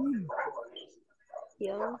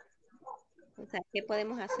 O sea, ¿qué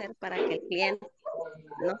podemos hacer para que el cliente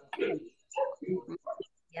no?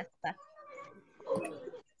 Ya está.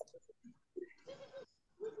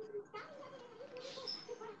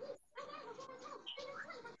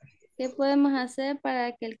 ¿Qué podemos hacer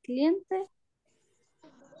para que el cliente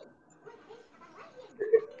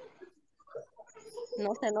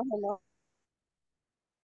no se enoje? No.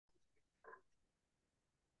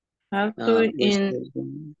 How to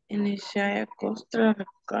initiate a customer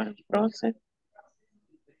process.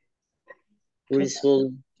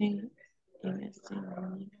 Result in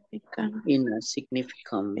a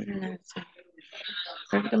significant.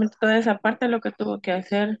 Prácticamente toda esa parte lo que tuvo que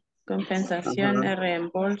hacer, compensaciones,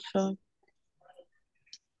 reembolso,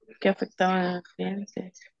 que afectaban al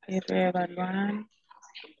cliente y reevaluar.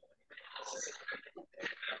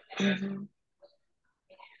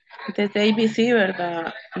 Desde ABC,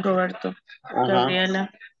 ¿verdad, Roberto?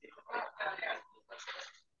 Gabriela.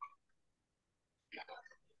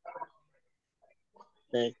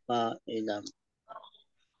 The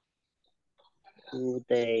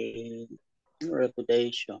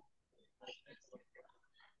reputation.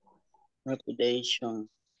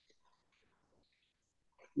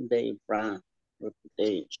 The brand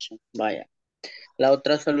reputation. Vaya. La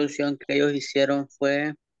otra solución que ellos hicieron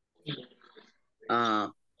fue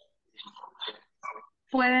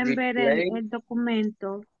pueden ver el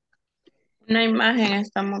documento. Una imagen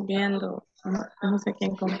estamos viendo. No sé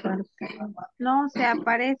quién comparte. No, se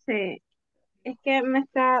aparece. Es que me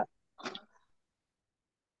está...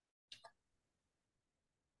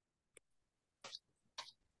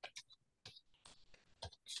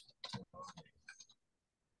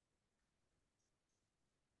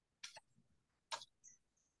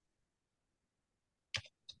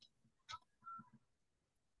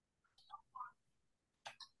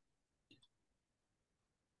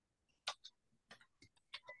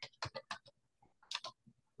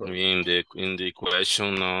 In the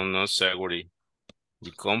question, no security. The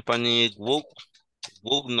company would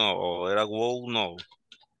no, or era would no.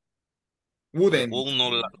 Wouldn't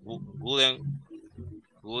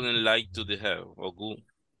Wouldn't like to have, or good.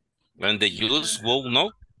 And the use would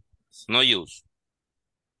no. No use.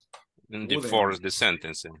 In the Wouldn't. force the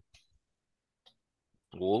sentence.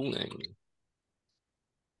 Wouldn't.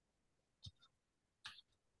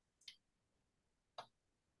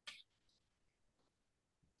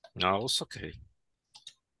 No, it's okay.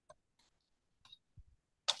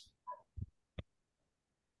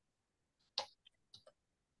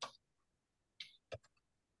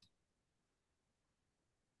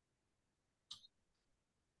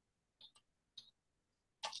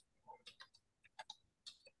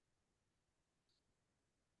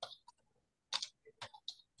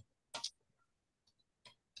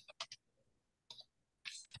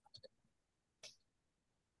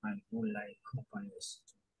 I would like companies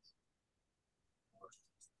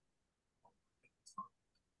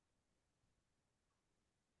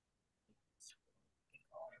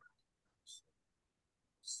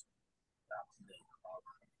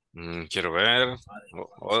Quiero ver.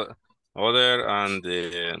 Other and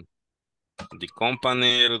the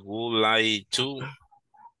company would like to.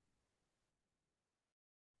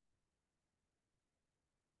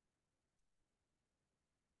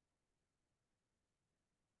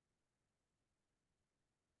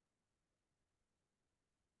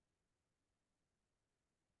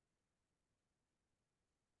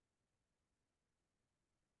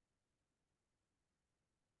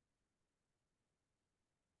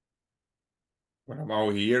 What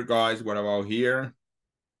about here, guys? What about here?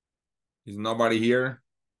 Is nobody here?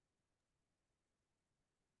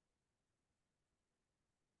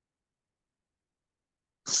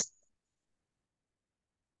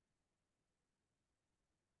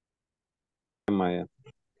 Maya.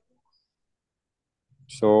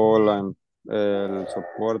 Solo el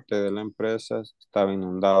soporte de la empresa estaba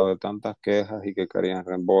inundado de tantas quejas y que querían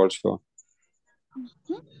reembolso.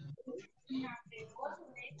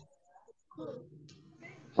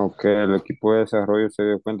 Ok, el equipo de desarrollo se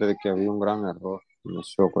dio cuenta de que había un gran error en el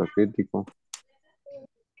software crítico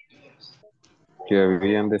que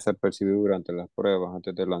habían desapercibido durante las pruebas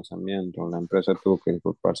antes del lanzamiento. La empresa tuvo que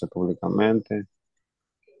disculparse públicamente.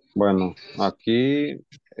 Bueno, aquí,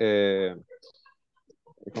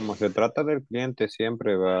 como se trata del cliente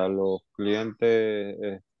siempre, ¿verdad? Los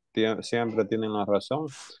clientes siempre tienen la razón.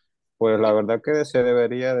 Pues la verdad que se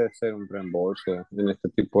debería de hacer un reembolso en este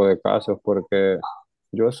tipo de casos porque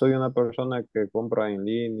yo soy una persona que compra en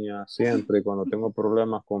línea siempre y cuando tengo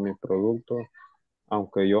problemas con mis productos,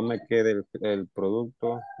 aunque yo me quede el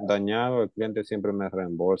producto dañado, el cliente siempre me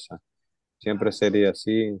reembolsa. Siempre sería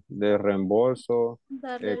así, de reembolso,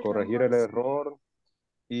 Darle el corregir el reembolso. error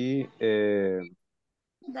y,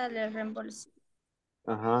 Darle el reembolso.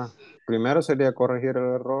 ajá, primero sería corregir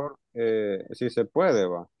el error, si se puede,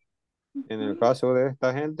 va. En el caso de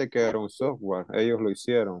esta gente que era un software, ellos lo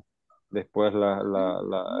hicieron. Después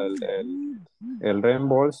el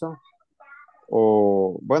reembolso,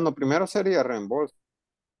 o bueno, primero sería reembolso.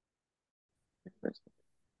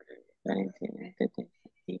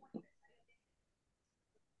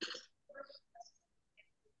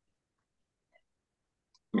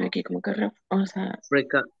 Aquí como que, o sea, Ya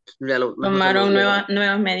mejor se lo tomaron leo.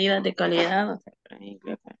 nuevas medidas de calidad, o sea, por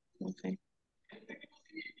ejemplo, no sé,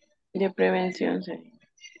 de prevención, sí.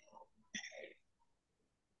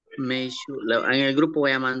 En el grupo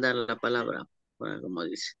voy a mandar la palabra, bueno, como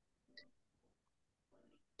dice,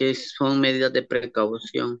 que son medidas de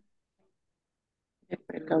precaución. De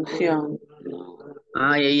precaución.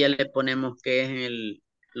 Ah, y ahí ya le ponemos que es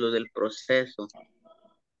lo del proceso.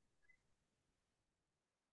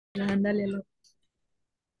 Ándale,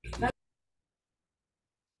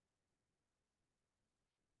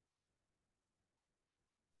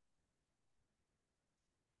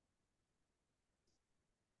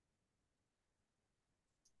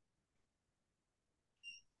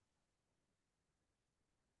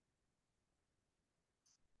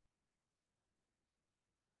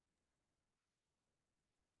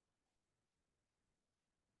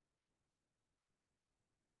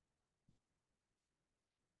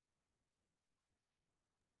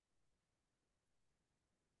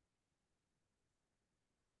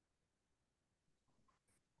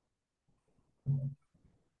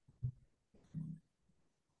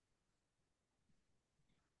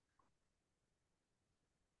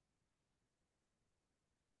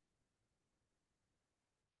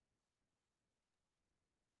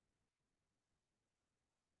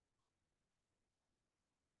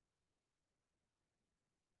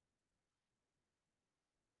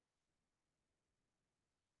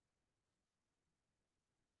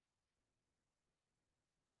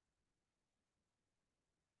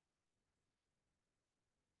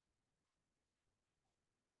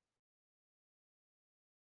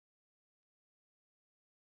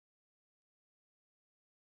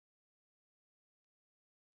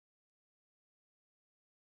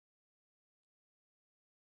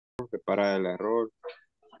 reparar el error.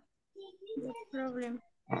 No problem.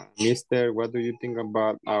 Mister, what do you think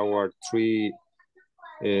about our three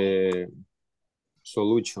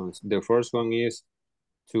solutions? The first one is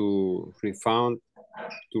to refund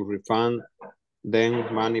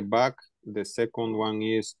them money back. The second one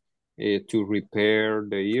is to repair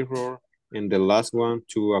the error, and the last one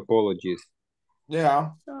to apologize.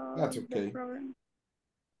 Yeah, So that's the okay. problem.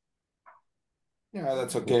 Yeah,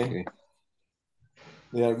 that's okay.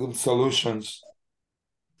 They are good solutions.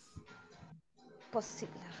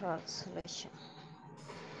 Possible error solution.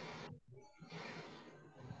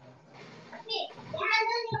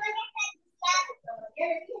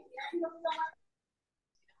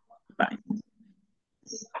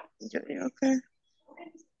 Yo digo que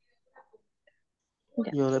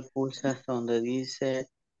Yo le puse hasta donde dice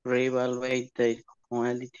reevaluate the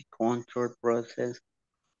quality control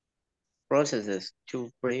processes to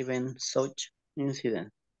prevent such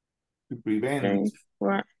incidents. To prevent.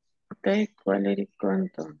 okay, quality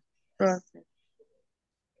control process.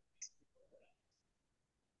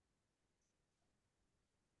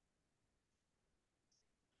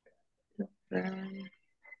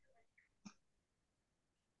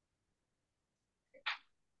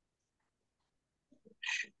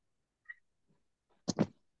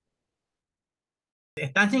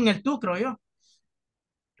 Están sin el tú, creo yo.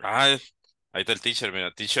 Ah, ahí está el teacher,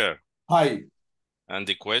 mira, teacher. Hi. And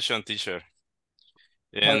the question, teacher.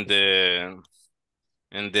 Hi.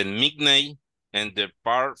 And the nickname and the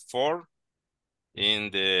part 4 in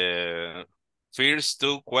the first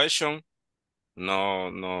two question, no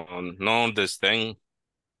understand.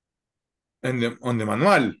 On the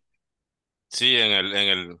manual. Sí,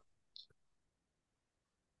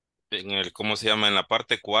 ¿cómo se llama? En la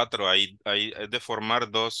parte 4, ahí es de formar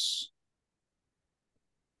dos.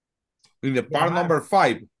 In the part number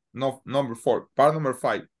 5, no, number 4, part number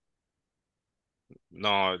 5.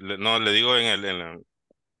 No, le digo en En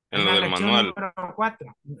lo la del lección manual. número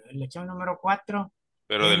 4. Lección número 4.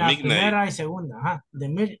 Pero En del la nickname. primera y segunda. Ajá.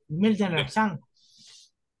 De Milton exam.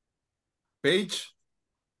 Page.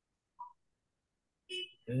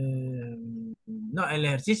 No, el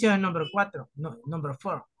ejercicio es el número 4. No, número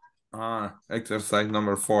 4. Exercise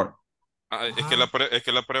number 4. Es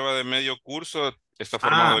que la prueba de medio curso está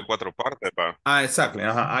formado de 4 partes, pa. Exactly.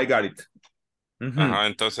 I got it. Ajá,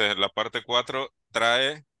 entonces la parte 4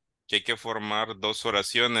 trae que hay que formar dos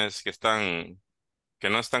oraciones que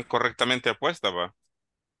no están correctamente puestas, va.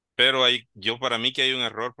 Pero para mí que hay un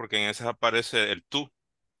error porque en esas aparece el tú.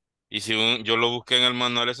 Y si yo lo busqué en el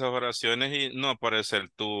manual esas oraciones y no aparece el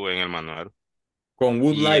tú en el manual. Con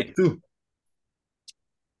would like to.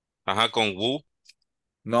 Ajá, con would.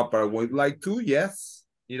 No, pero would like to, yes.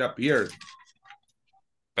 It appeared.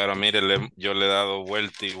 Pero mire, yo le he dado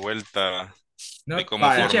vuelta y vuelta de cómo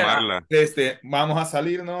Vaya, formarla. Vamos a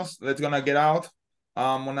salirnos. Let's gonna get out.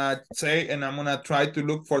 I'm gonna say and I'm gonna try to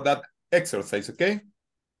look for that exercise, okay?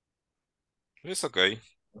 It's okay.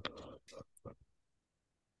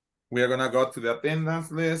 We are gonna go to the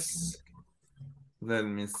attendance list. Let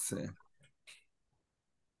me see.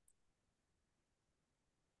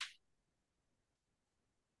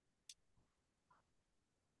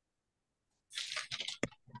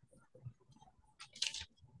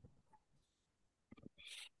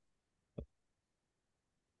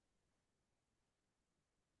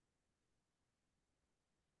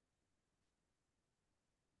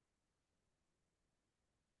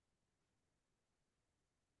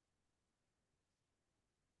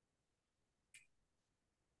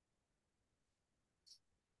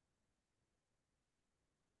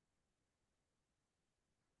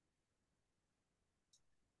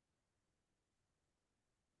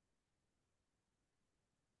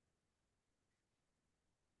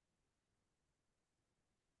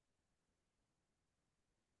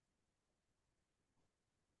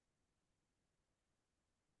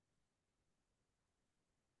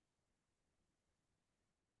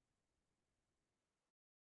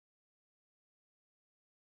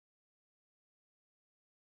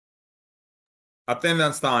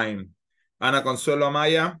 Attendance time. Ana Consuelo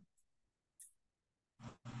Amaya.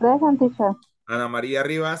 Present, teacher. Ana María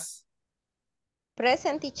Rivas.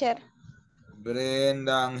 Present, teacher.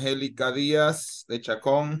 Brenda Angélica Díaz de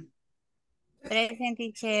Chacón. Present,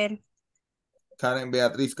 teacher. Karen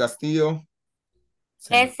Beatriz Castillo.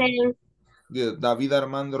 Present. David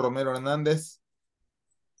Armando Romero Hernández.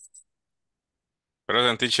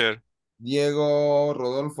 Present, teacher. Diego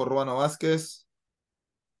Rodolfo Ruano Vázquez.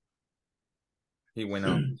 Y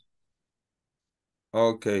bueno.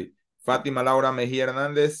 Ok. Fátima Laura Mejía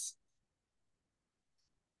Hernández.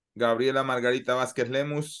 Gabriela Margarita Vázquez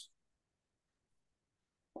Lemus.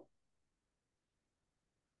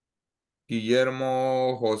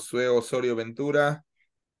 Guillermo Josué Osorio Ventura.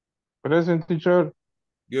 Present, teacher.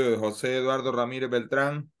 Good. José Eduardo Ramírez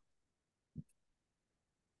Beltrán.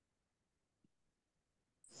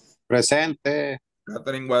 Presente.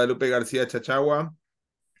 Catherine Guadalupe García Chachagua.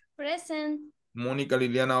 Present. Mónica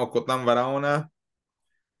Liliana Ocotán Barahona.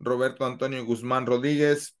 Roberto Antonio Guzmán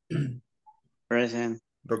Rodríguez. Present.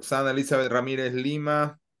 Roxana Elizabeth Ramírez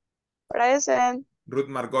Lima. Present. Ruth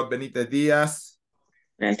Margot Benítez Díaz.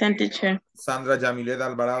 Present, teacher. Sandra Yamilet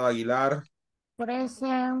Alvarado Aguilar.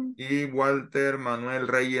 Present. Y Walter Manuel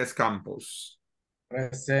Reyes Campos.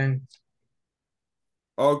 Present.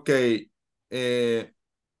 Okay.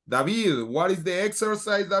 David, what is the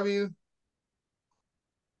exercise, David?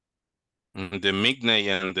 The midnight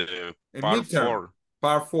and the A part midterm. 4.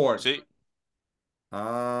 Part 4. Sí.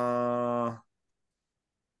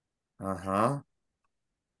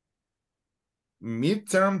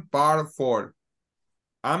 Midterm part 4.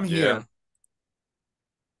 I'm Yeah. here.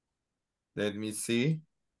 Let me see.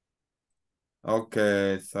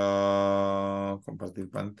 Okay, so compartir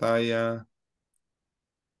pantalla.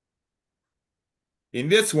 In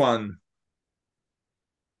this one.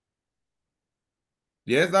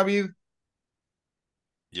 Yes, David?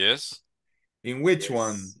 Yes. In which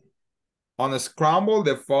one? Unscramble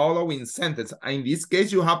the following sentence. In this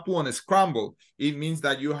case, you have to unscramble. It means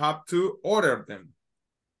that you have to order them.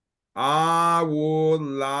 I would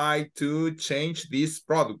like to change this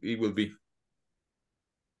product. It will be.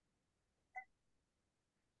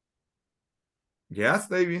 Yes,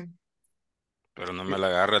 David. Pero no me la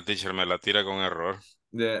agarra, teacher, me la tira con error.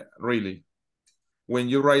 Yeah, really. When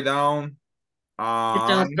you write down, Yo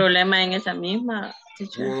tengo un problema en esa misma,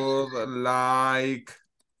 teacher. would like.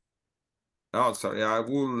 Oh, sorry. I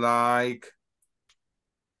would like.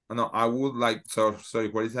 No, I would like. Sorry.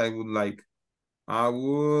 What is I would like? I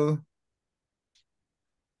would.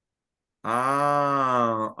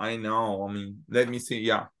 I know. I mean, let me see.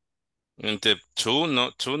 Yeah. Entre tú no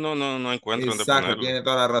encuentro dónde Exacto, ponerlo. tiene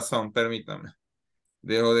toda la razón. Permítame.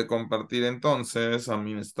 Dejo de compartir entonces. I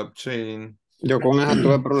mean, stop sharing. Yo con esa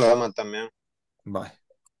tuve problemas también. Bye.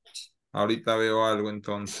 Ahorita veo algo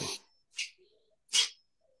entonces.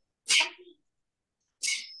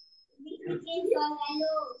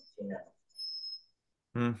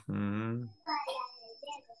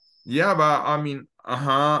 Ya va, I mean,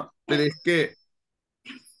 ajá, pero es que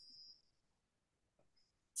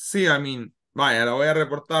sí, I mean, vaya, la voy a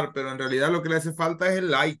reportar, pero en realidad lo que le hace falta es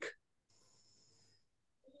el like.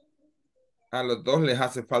 A los dos les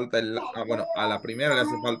hace falta el, bueno, a la primera le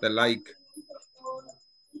hace falta el like.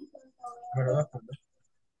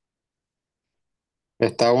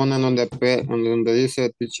 Está una en donde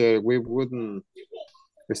dice, teacher, we wouldn't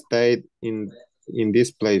stay in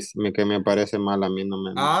this place. Que me parece mal, a mí no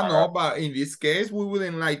me... No, but in this case, we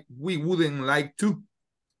wouldn't like to.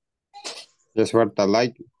 Les falta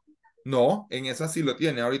like. No, en esa sí lo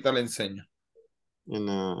tiene, ahorita le enseño.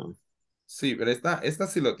 Sí, pero esta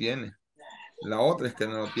sí lo tiene. La otra es que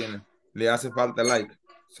no lo tiene. Le hace falta like.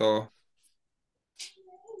 So,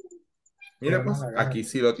 mira, pues, aquí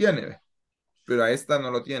sí lo tiene, ¿ve? Pero a esta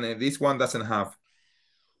no lo tiene. This one doesn't have.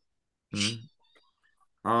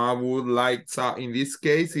 I would like to, in this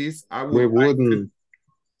case is I would like to.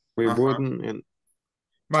 We wouldn't.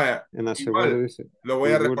 Vaya, en la igual, segunda dice, lo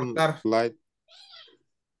voy a reportar.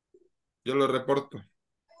 Yo lo reporto.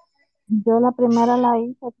 Yo la primera la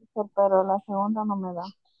hice, teacher, pero la segunda no me da.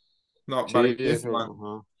 No, Sí, but this eso,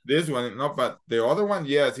 one, this one, no, but the other one,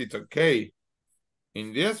 yes, it's okay.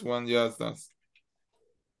 In this one, yes, that's.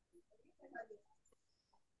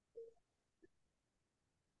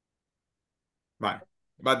 Right.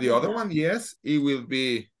 But the other one, yes, it will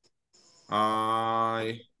be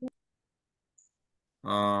I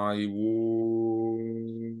wouldn't.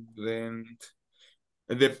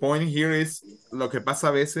 The point here is lo que pasa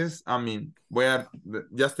a veces, I mean, ya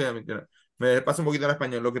estoy, me pasa un poquito en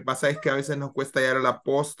español. Lo que pasa es que a veces nos cuesta hallar el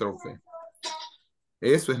apóstrofe.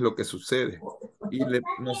 Eso es lo que sucede. Y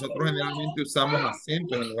nosotros generalmente usamos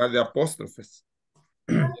acentos en lugar de apóstrofes.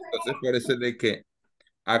 Entonces, por eso es de que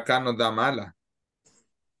acá nos da mala.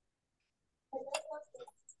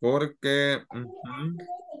 Porque,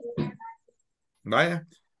 vaya,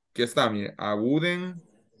 aquí está, mire, I wouldn't,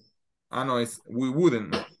 no, es we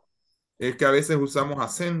wouldn't. Es que a veces usamos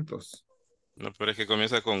acentos. No, pero es que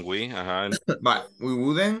comienza con we, ajá. Vale, we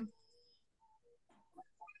wouldn't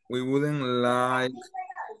like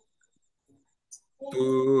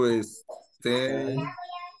to stay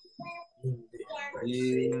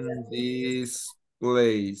in this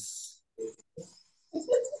place.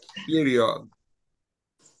 Period.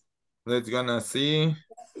 Let's gonna see.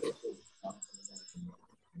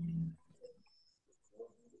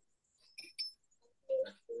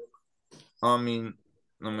 I mean,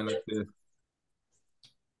 no me la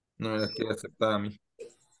quiere aceptar a mí.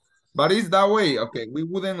 But it's that way. Okay, we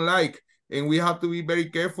wouldn't like, and we have to be very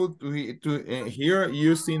careful to here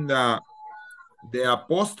using the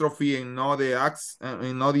apostrophe and not the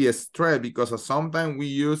and not the stress, because sometimes we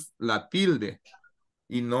use la tilde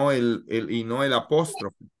y no el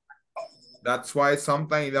apóstrofe. That's why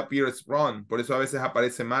sometimes it appears wrong. Por eso a veces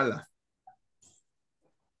aparece mala.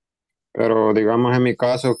 Pero digamos en mi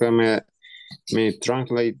caso que mi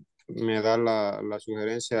translate me da la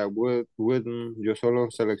sugerencia wouldn't, yo solo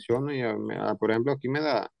selecciono y por ejemplo aquí me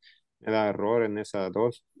da error en esas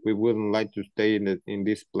dos. We wouldn't like to stay in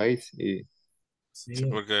this place. Y Sí,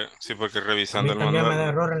 porque A revisando mí el también me da manual,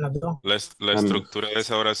 error en las dos. la estructura de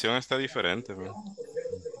esa oración está diferente. ¿No?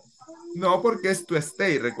 No, porque es to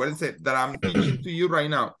stay. Recuérdense that I'm teaching to you right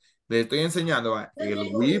now. Les estoy enseñando. El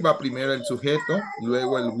we va primero el sujeto,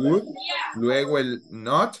 luego el would, luego el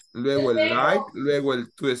not, luego el like, luego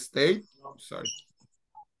el to stay. Sorry.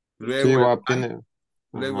 Luego el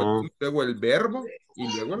like, luego el verbo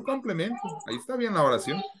y luego el complemento. Ahí está bien la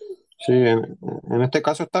oración. Sí, en este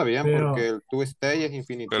caso está bien, Pero, porque el to stay es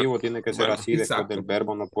infinitivo, tiene que ser bueno, así, después exacto. del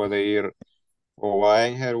verbo no puede ir o va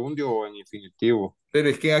en gerundio o en infinitivo. Pero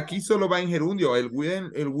es que aquí solo va en gerundio. El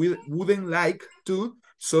wouldn't like to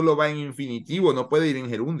solo va en infinitivo, no puede ir en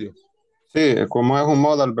gerundio. Sí, como es un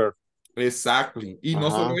modal verb. Exactly. Y no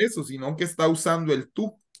solo eso, sino que está usando el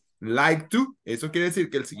to. Like to. Eso quiere decir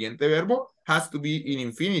que el siguiente verbo has to be in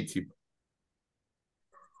infinitive.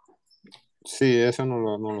 Sí, eso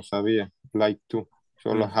no lo sabía. Like to.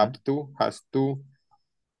 Solo have to, has to.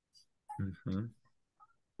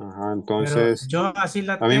 Ajá, entonces. Pero yo así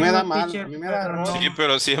la a mí me da tengo, mal, teacher, a mí me da error. Sí,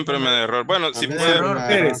 pero siempre me da error. Bueno, si mí puede, siempre me da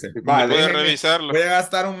Espérese. puede Déjenme, revisarlo. voy a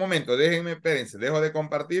gastar un momento. Déjenme, espérense. Dejo de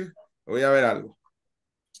compartir. Voy a ver algo.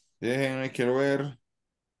 Déjenme, quiero ver.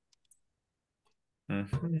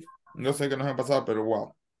 No sé qué nos ha pasado, pero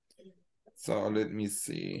wow. So, let me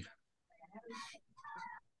see.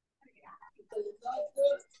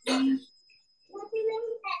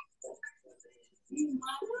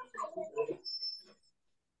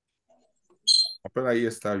 Pero ahí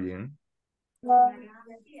está bien.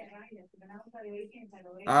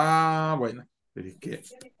 Ah, bueno. Pero es que...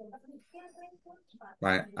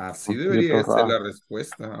 Vale, así debería ser la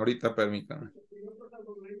respuesta. Ahorita permítanme.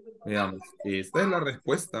 Veamos. Esta es la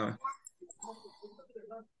respuesta.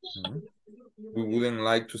 We wouldn't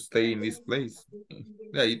like to stay in this place.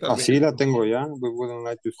 De ahí tal Así vez. la tengo ya. We wouldn't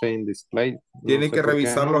like to stay in this place. Tiene sé que por qué,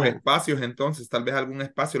 revisar no los me- espacios entonces. Tal vez algún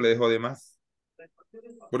espacio le dejó de más.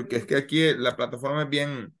 Porque es que aquí la plataforma es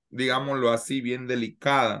bien, digámoslo así, bien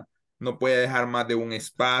delicada. No puede dejar más de un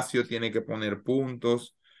espacio, tiene que poner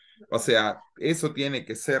puntos. O sea, eso tiene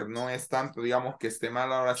que ser, no es tanto, digamos, que esté mal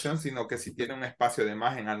la oración, sino que si tiene un espacio de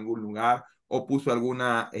más en algún lugar o puso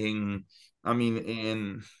alguna en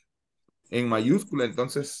mayúscula,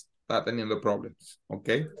 entonces está teniendo problemas, ¿ok?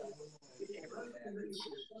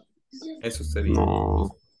 Eso sería.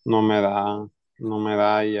 No me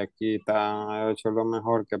da y aquí está, he hecho lo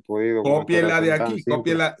mejor que he podido con esta Cópiela de oración tan aquí,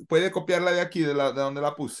 simple. puede copiarla de aquí, de donde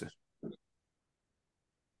la puse.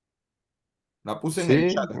 La puse en el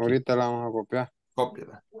Sí, chat aquí. ahorita la vamos a copiar.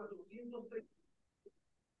 Cópiala.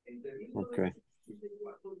 Ok.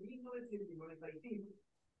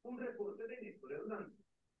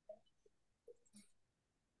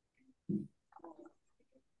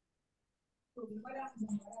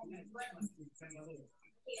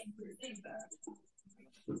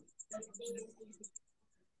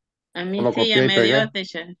 A mí Lo sí, ya copié y me dio, pegué.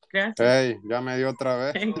 teacher. Gracias. Hey, ya me dio otra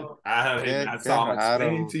vez. That's Qué all I'm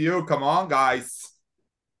explaining raro. to you. Come on, guys.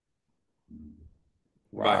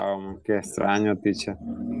 Wow, qué extraño, teacher.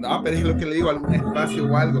 No, pero es lo que le digo, algún espacio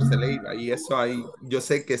o algo se le iba. Y eso ahí, yo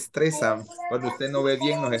sé que estresa cuando usted no ve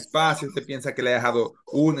bien los espacios, usted piensa que le ha dejado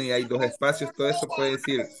uno y hay dos espacios, todo eso puede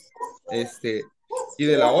decir, y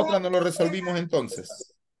de la otra no lo resolvimos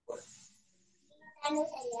entonces.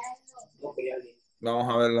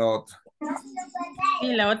 Vamos a ver la otra. Sí,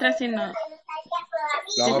 la otra sí no. La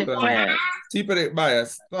Sí se otra no. puede. Sí, pero vaya,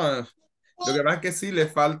 no, lo que pasa es que sí le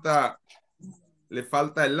falta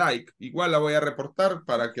el like. Igual la voy a reportar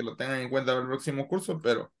para que lo tengan en cuenta para el próximo curso,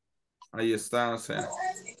 pero ahí está, o sea.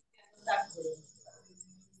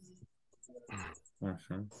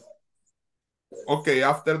 Okay,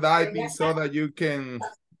 after typing so that you can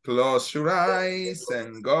close your eyes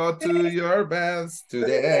and go to your beds to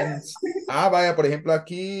dance. Ah, vaya, por ejemplo,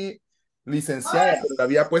 aquí, licenciada, pero le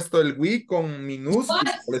había puesto el we con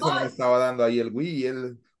minúscula, por eso no me estaba dando ahí el we, y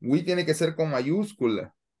el we tiene que ser con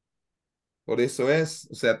mayúscula. Por eso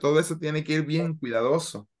o sea, todo eso tiene que ir bien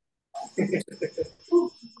cuidadoso.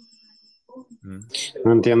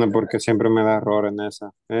 No entiendo por qué siempre me da error en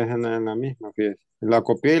esa. Es en la misma, fíjese. La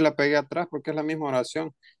copié y la pegué atrás porque es la misma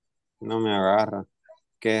oración. No me agarra.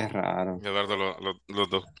 Qué raro. Eduardo, los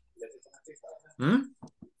dos. ¿Mm?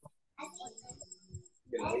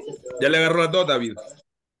 Ya le agarró las dos, David.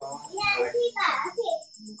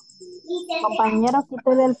 Compañero,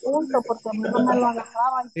 quítele el punto porque a mí no me lo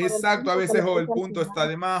agarraba y por el Exacto, a punto que veces le o el puse al punto está final.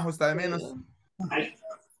 de más o está de menos.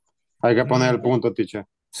 Hay que poner el punto, teacher.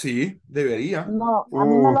 Sí, debería. No, a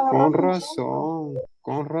mí me lo agarró Con sin razón.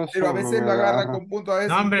 Con Pero a razón, no veces me lo agarra agarra. con punto, a veces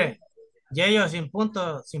No, sin punto. hombre. Yayo, sin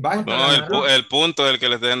punto Bye. la No, agarró. el punto es el que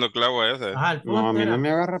le está dando clavo a ese. Ajá, el No, a punto mí no era. me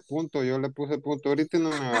agarra punto. Yo le puse punto ahorita y no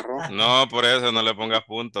me agarró. No, por eso no le pongas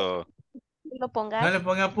punto. Lo pongas. No le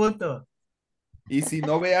ponga punto. Y si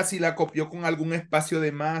no, vea si la copió con algún espacio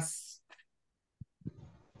de más.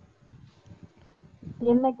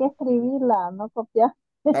 Tiene que escribirla, no copiar.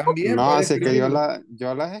 También No, puede así que escribirlo.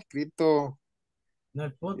 yo las he escrito. No,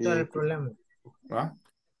 el punto era Y, el problema. ¿Va?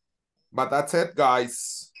 But that's it,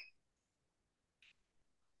 guys.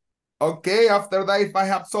 Okay, after that, if I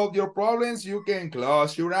have solved your problems, you can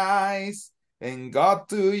close your eyes and go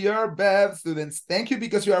to your bed, students. Thank you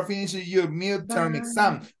because you are finishing your midterm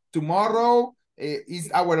exam. Tomorrow is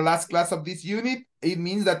our last class of this unit. It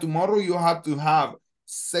means that tomorrow you have to have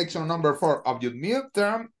section number 4 of your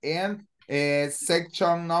midterm and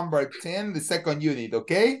section number 10, the second unit,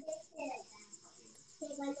 okay?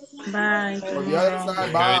 Bye, For the other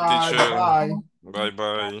tomorrow. side, Okay, bye, teacher.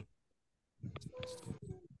 bye. Bye.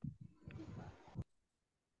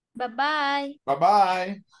 Bye-bye.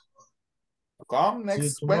 Bye-bye. Come See you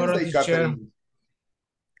next tomorrow, Wednesday, teacher. Catherine.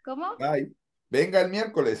 ¿Cómo? Bye. Venga el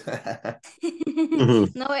miércoles.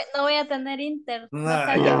 No voy a tener inter. Va a Nah,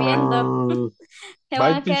 estar ya. lloviendo. Se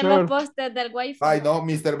van Bye, a caer los teacher. postes del wifi. Bye, no,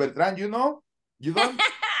 Mr. Beltran, you know? You don't?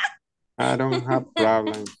 I don't have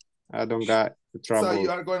problem. I don't got So you trouble.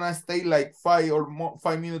 are gonna stay like 5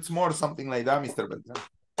 minutes more, something like that, Mr. Beltran.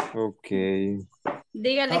 Okay.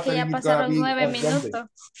 Dígale que ya Catherine is gonna pasaron be 9 on Wednesday. minutos.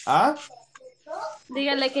 ¿Ah?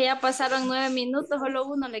 Dígale que ya pasaron 9 minutos, solo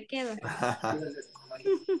uno le queda.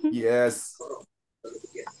 Yes.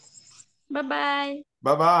 Bye bye.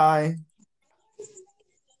 Bye-bye.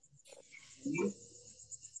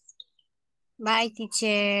 Bye,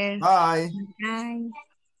 teacher. Bye. Bye.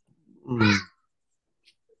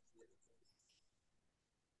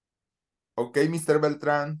 Okay, Mr.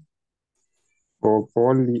 Beltran.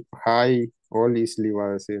 Hi, Olis le iba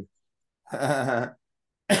a decir.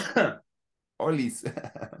 Olis.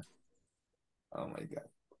 Oh my God.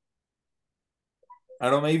 I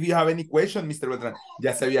don't know if you have any question, Mr. Beltran.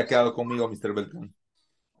 Ya se había quedado conmigo, Mr. Beltran.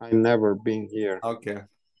 I never been here Okay.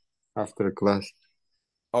 after class.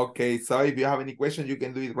 Okay, so if you have any question, you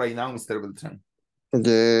can do it right now, Mr. Beltran.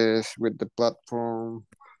 Yes, with the platform,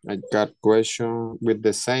 I got question with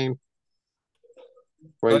the same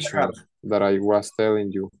question that I was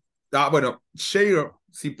telling you. Ah, bueno, share,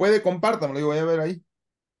 si puede, compártamelo, yo voy a ver ahí.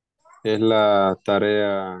 Es la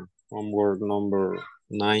tarea homework number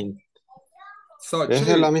 9. So, Es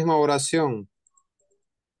de la misma oración.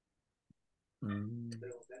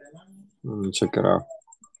 Check it out.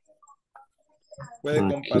 Puede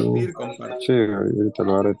Aquí. compartir. Sí, ahorita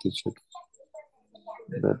lo haré, teacher.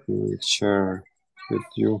 Let me share with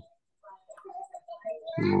you.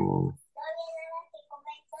 No.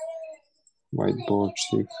 Whiteboard,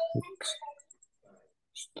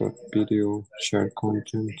 stop video, share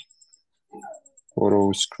content,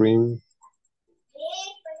 photo screen.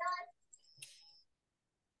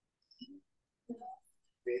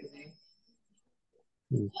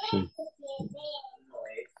 Okay.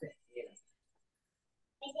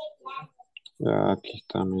 Ya, aquí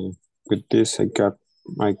está, miren. With this, I got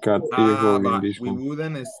error in this We one.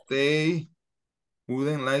 wouldn't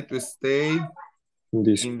like to stay In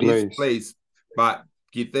this place. But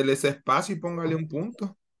quítele ese espacio y póngale un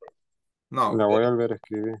punto. No. La voy a volver a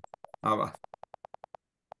escribir. Va.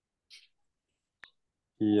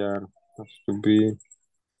 Here has to be.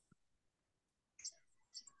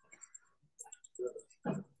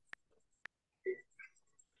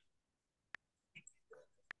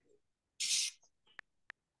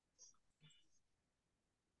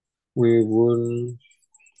 We wouldn't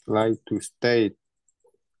like to stay.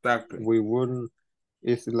 Exactly. We wouldn't,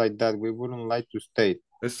 it's like that. We wouldn't like to stay.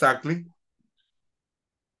 Exactly.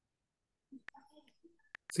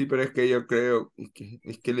 Sí, pero es que yo creo,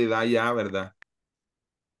 es que le da ya, ¿verdad?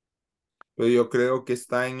 Pero yo creo que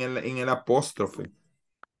está en el apóstrofe.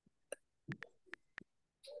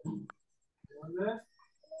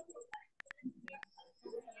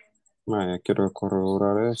 Vaya, quiero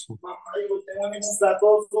corroborar eso.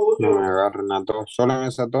 No me agarran las dos. Solo en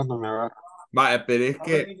esas dos no me agarran. Vaya, pero es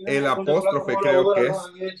que el apóstrofe creo que es.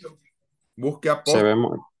 Busque Se apóstrofe. ve,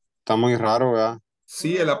 está muy raro, ¿verdad?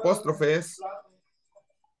 Sí, el apóstrofe es.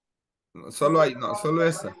 Solo hay, no, solo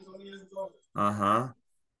esa. Ajá.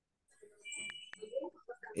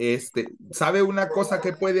 ¿Sabe una cosa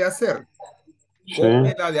que puede hacer? Sí.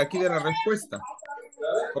 Cópiela de aquí de la respuesta.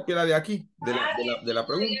 Cópiela de aquí, de la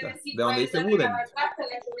pregunta, de donde dice wouldn't.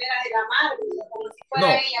 No,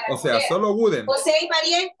 o sea, solo wouldn't.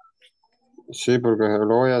 Sí, porque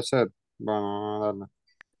lo voy a hacer. Vamos a darle.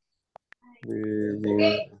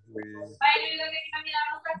 We-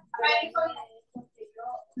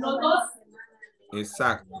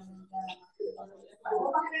 Exacto.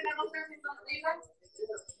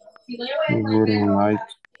 we wouldn't like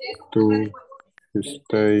to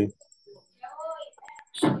stay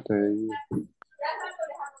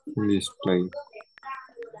in this place.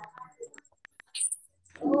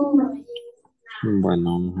 Bueno,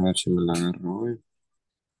 vamos a ver si me la agarro hoy.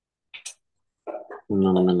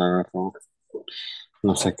 No me la agarró.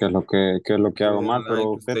 No sé qué es lo que hago mal,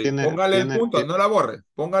 pero usted tiene... Póngale el punto, no la borre.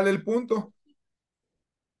 Póngale el punto.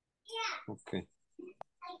 Ok.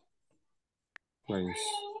 Pues...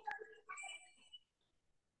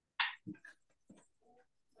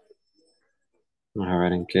 Vamos a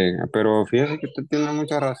ver en qué... Pero fíjese que usted tiene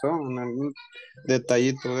mucha razón en algún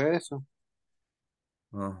detallito de eso.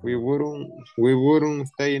 We wouldn't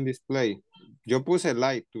stay in this place. Yo puse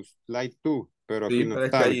like to, pero Sí, aquí no pero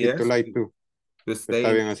es que está ahí escrito es. like to. To stay Está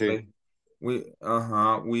in bien this así. place.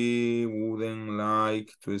 We wouldn't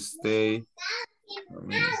like to stay.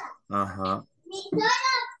 Ajá.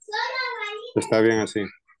 Está bien así.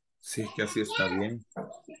 Sí, es que así está bien.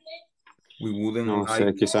 We wouldn't No like sé,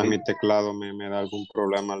 to quizás stay. mi teclado me da algún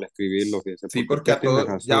problema al escribirlo, fíjese, Sí, porque porque usted a tiene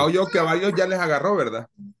todos, ya razón. oyó que a varios ya les agarró, ¿verdad?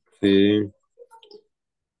 Sí,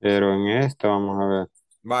 pero en esta vamos a ver.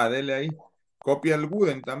 Va, dele ahí. Copia el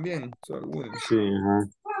wouldn't también. Solo el wouldn't. Sí, ajá.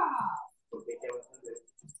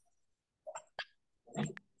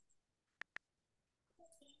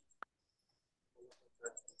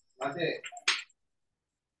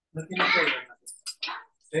 No tiene pega.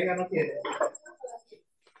 Pega no tiene.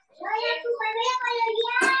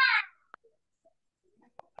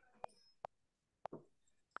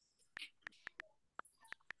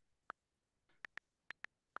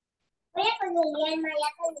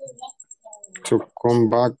 To come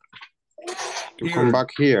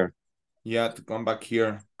back here. Yeah, to come back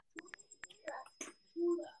here.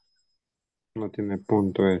 No tiene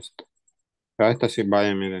punto esto. Esta sí,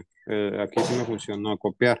 vaya, miren. Aquí sí me funcionó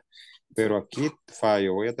copiar, pero aquí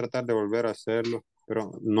fallo. Voy a tratar de volver a hacerlo,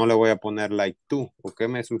 pero no le voy a poner like to. ¿O qué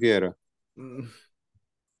me sugiere?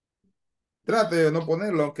 Trate de no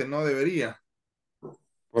ponerlo, aunque no debería.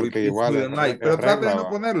 Porque It's igual wouldn't like. es Pero trate de regla, no va.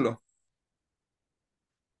 ponerlo.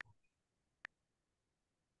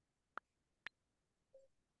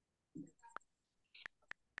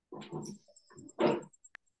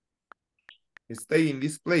 Stay in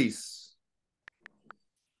this place.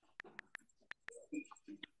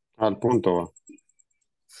 Al punto va.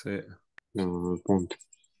 Sí. No, al punto.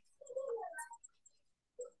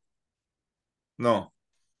 No.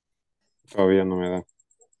 Todavía no me da.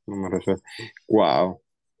 No me resuelve. Wow.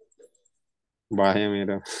 Vaya,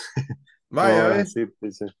 mira. Vaya, Ahora ve. sí,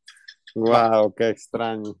 teacher. Va. Wow, qué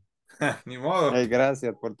extraño. Ni modo. Hey,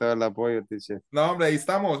 gracias por todo el apoyo, teacher. No, hombre, ahí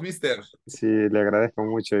estamos, mister. Sí, le agradezco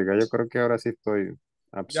mucho, oiga. Yo creo que ahora sí estoy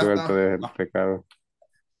Ya absuelto está. del Va. pecado.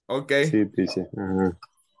 Ok. Sí, teacher. Ajá.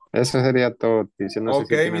 Eso sería todo, teacher. No sé Ok,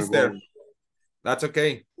 si tiene mister. algún... That's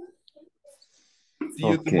okay. See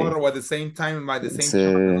you Ok. tomorrow at the same time by the same Sí,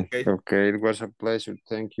 channel, okay? okay, it was a pleasure.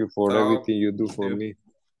 Thank you for So, everything you do for me.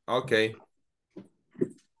 okay.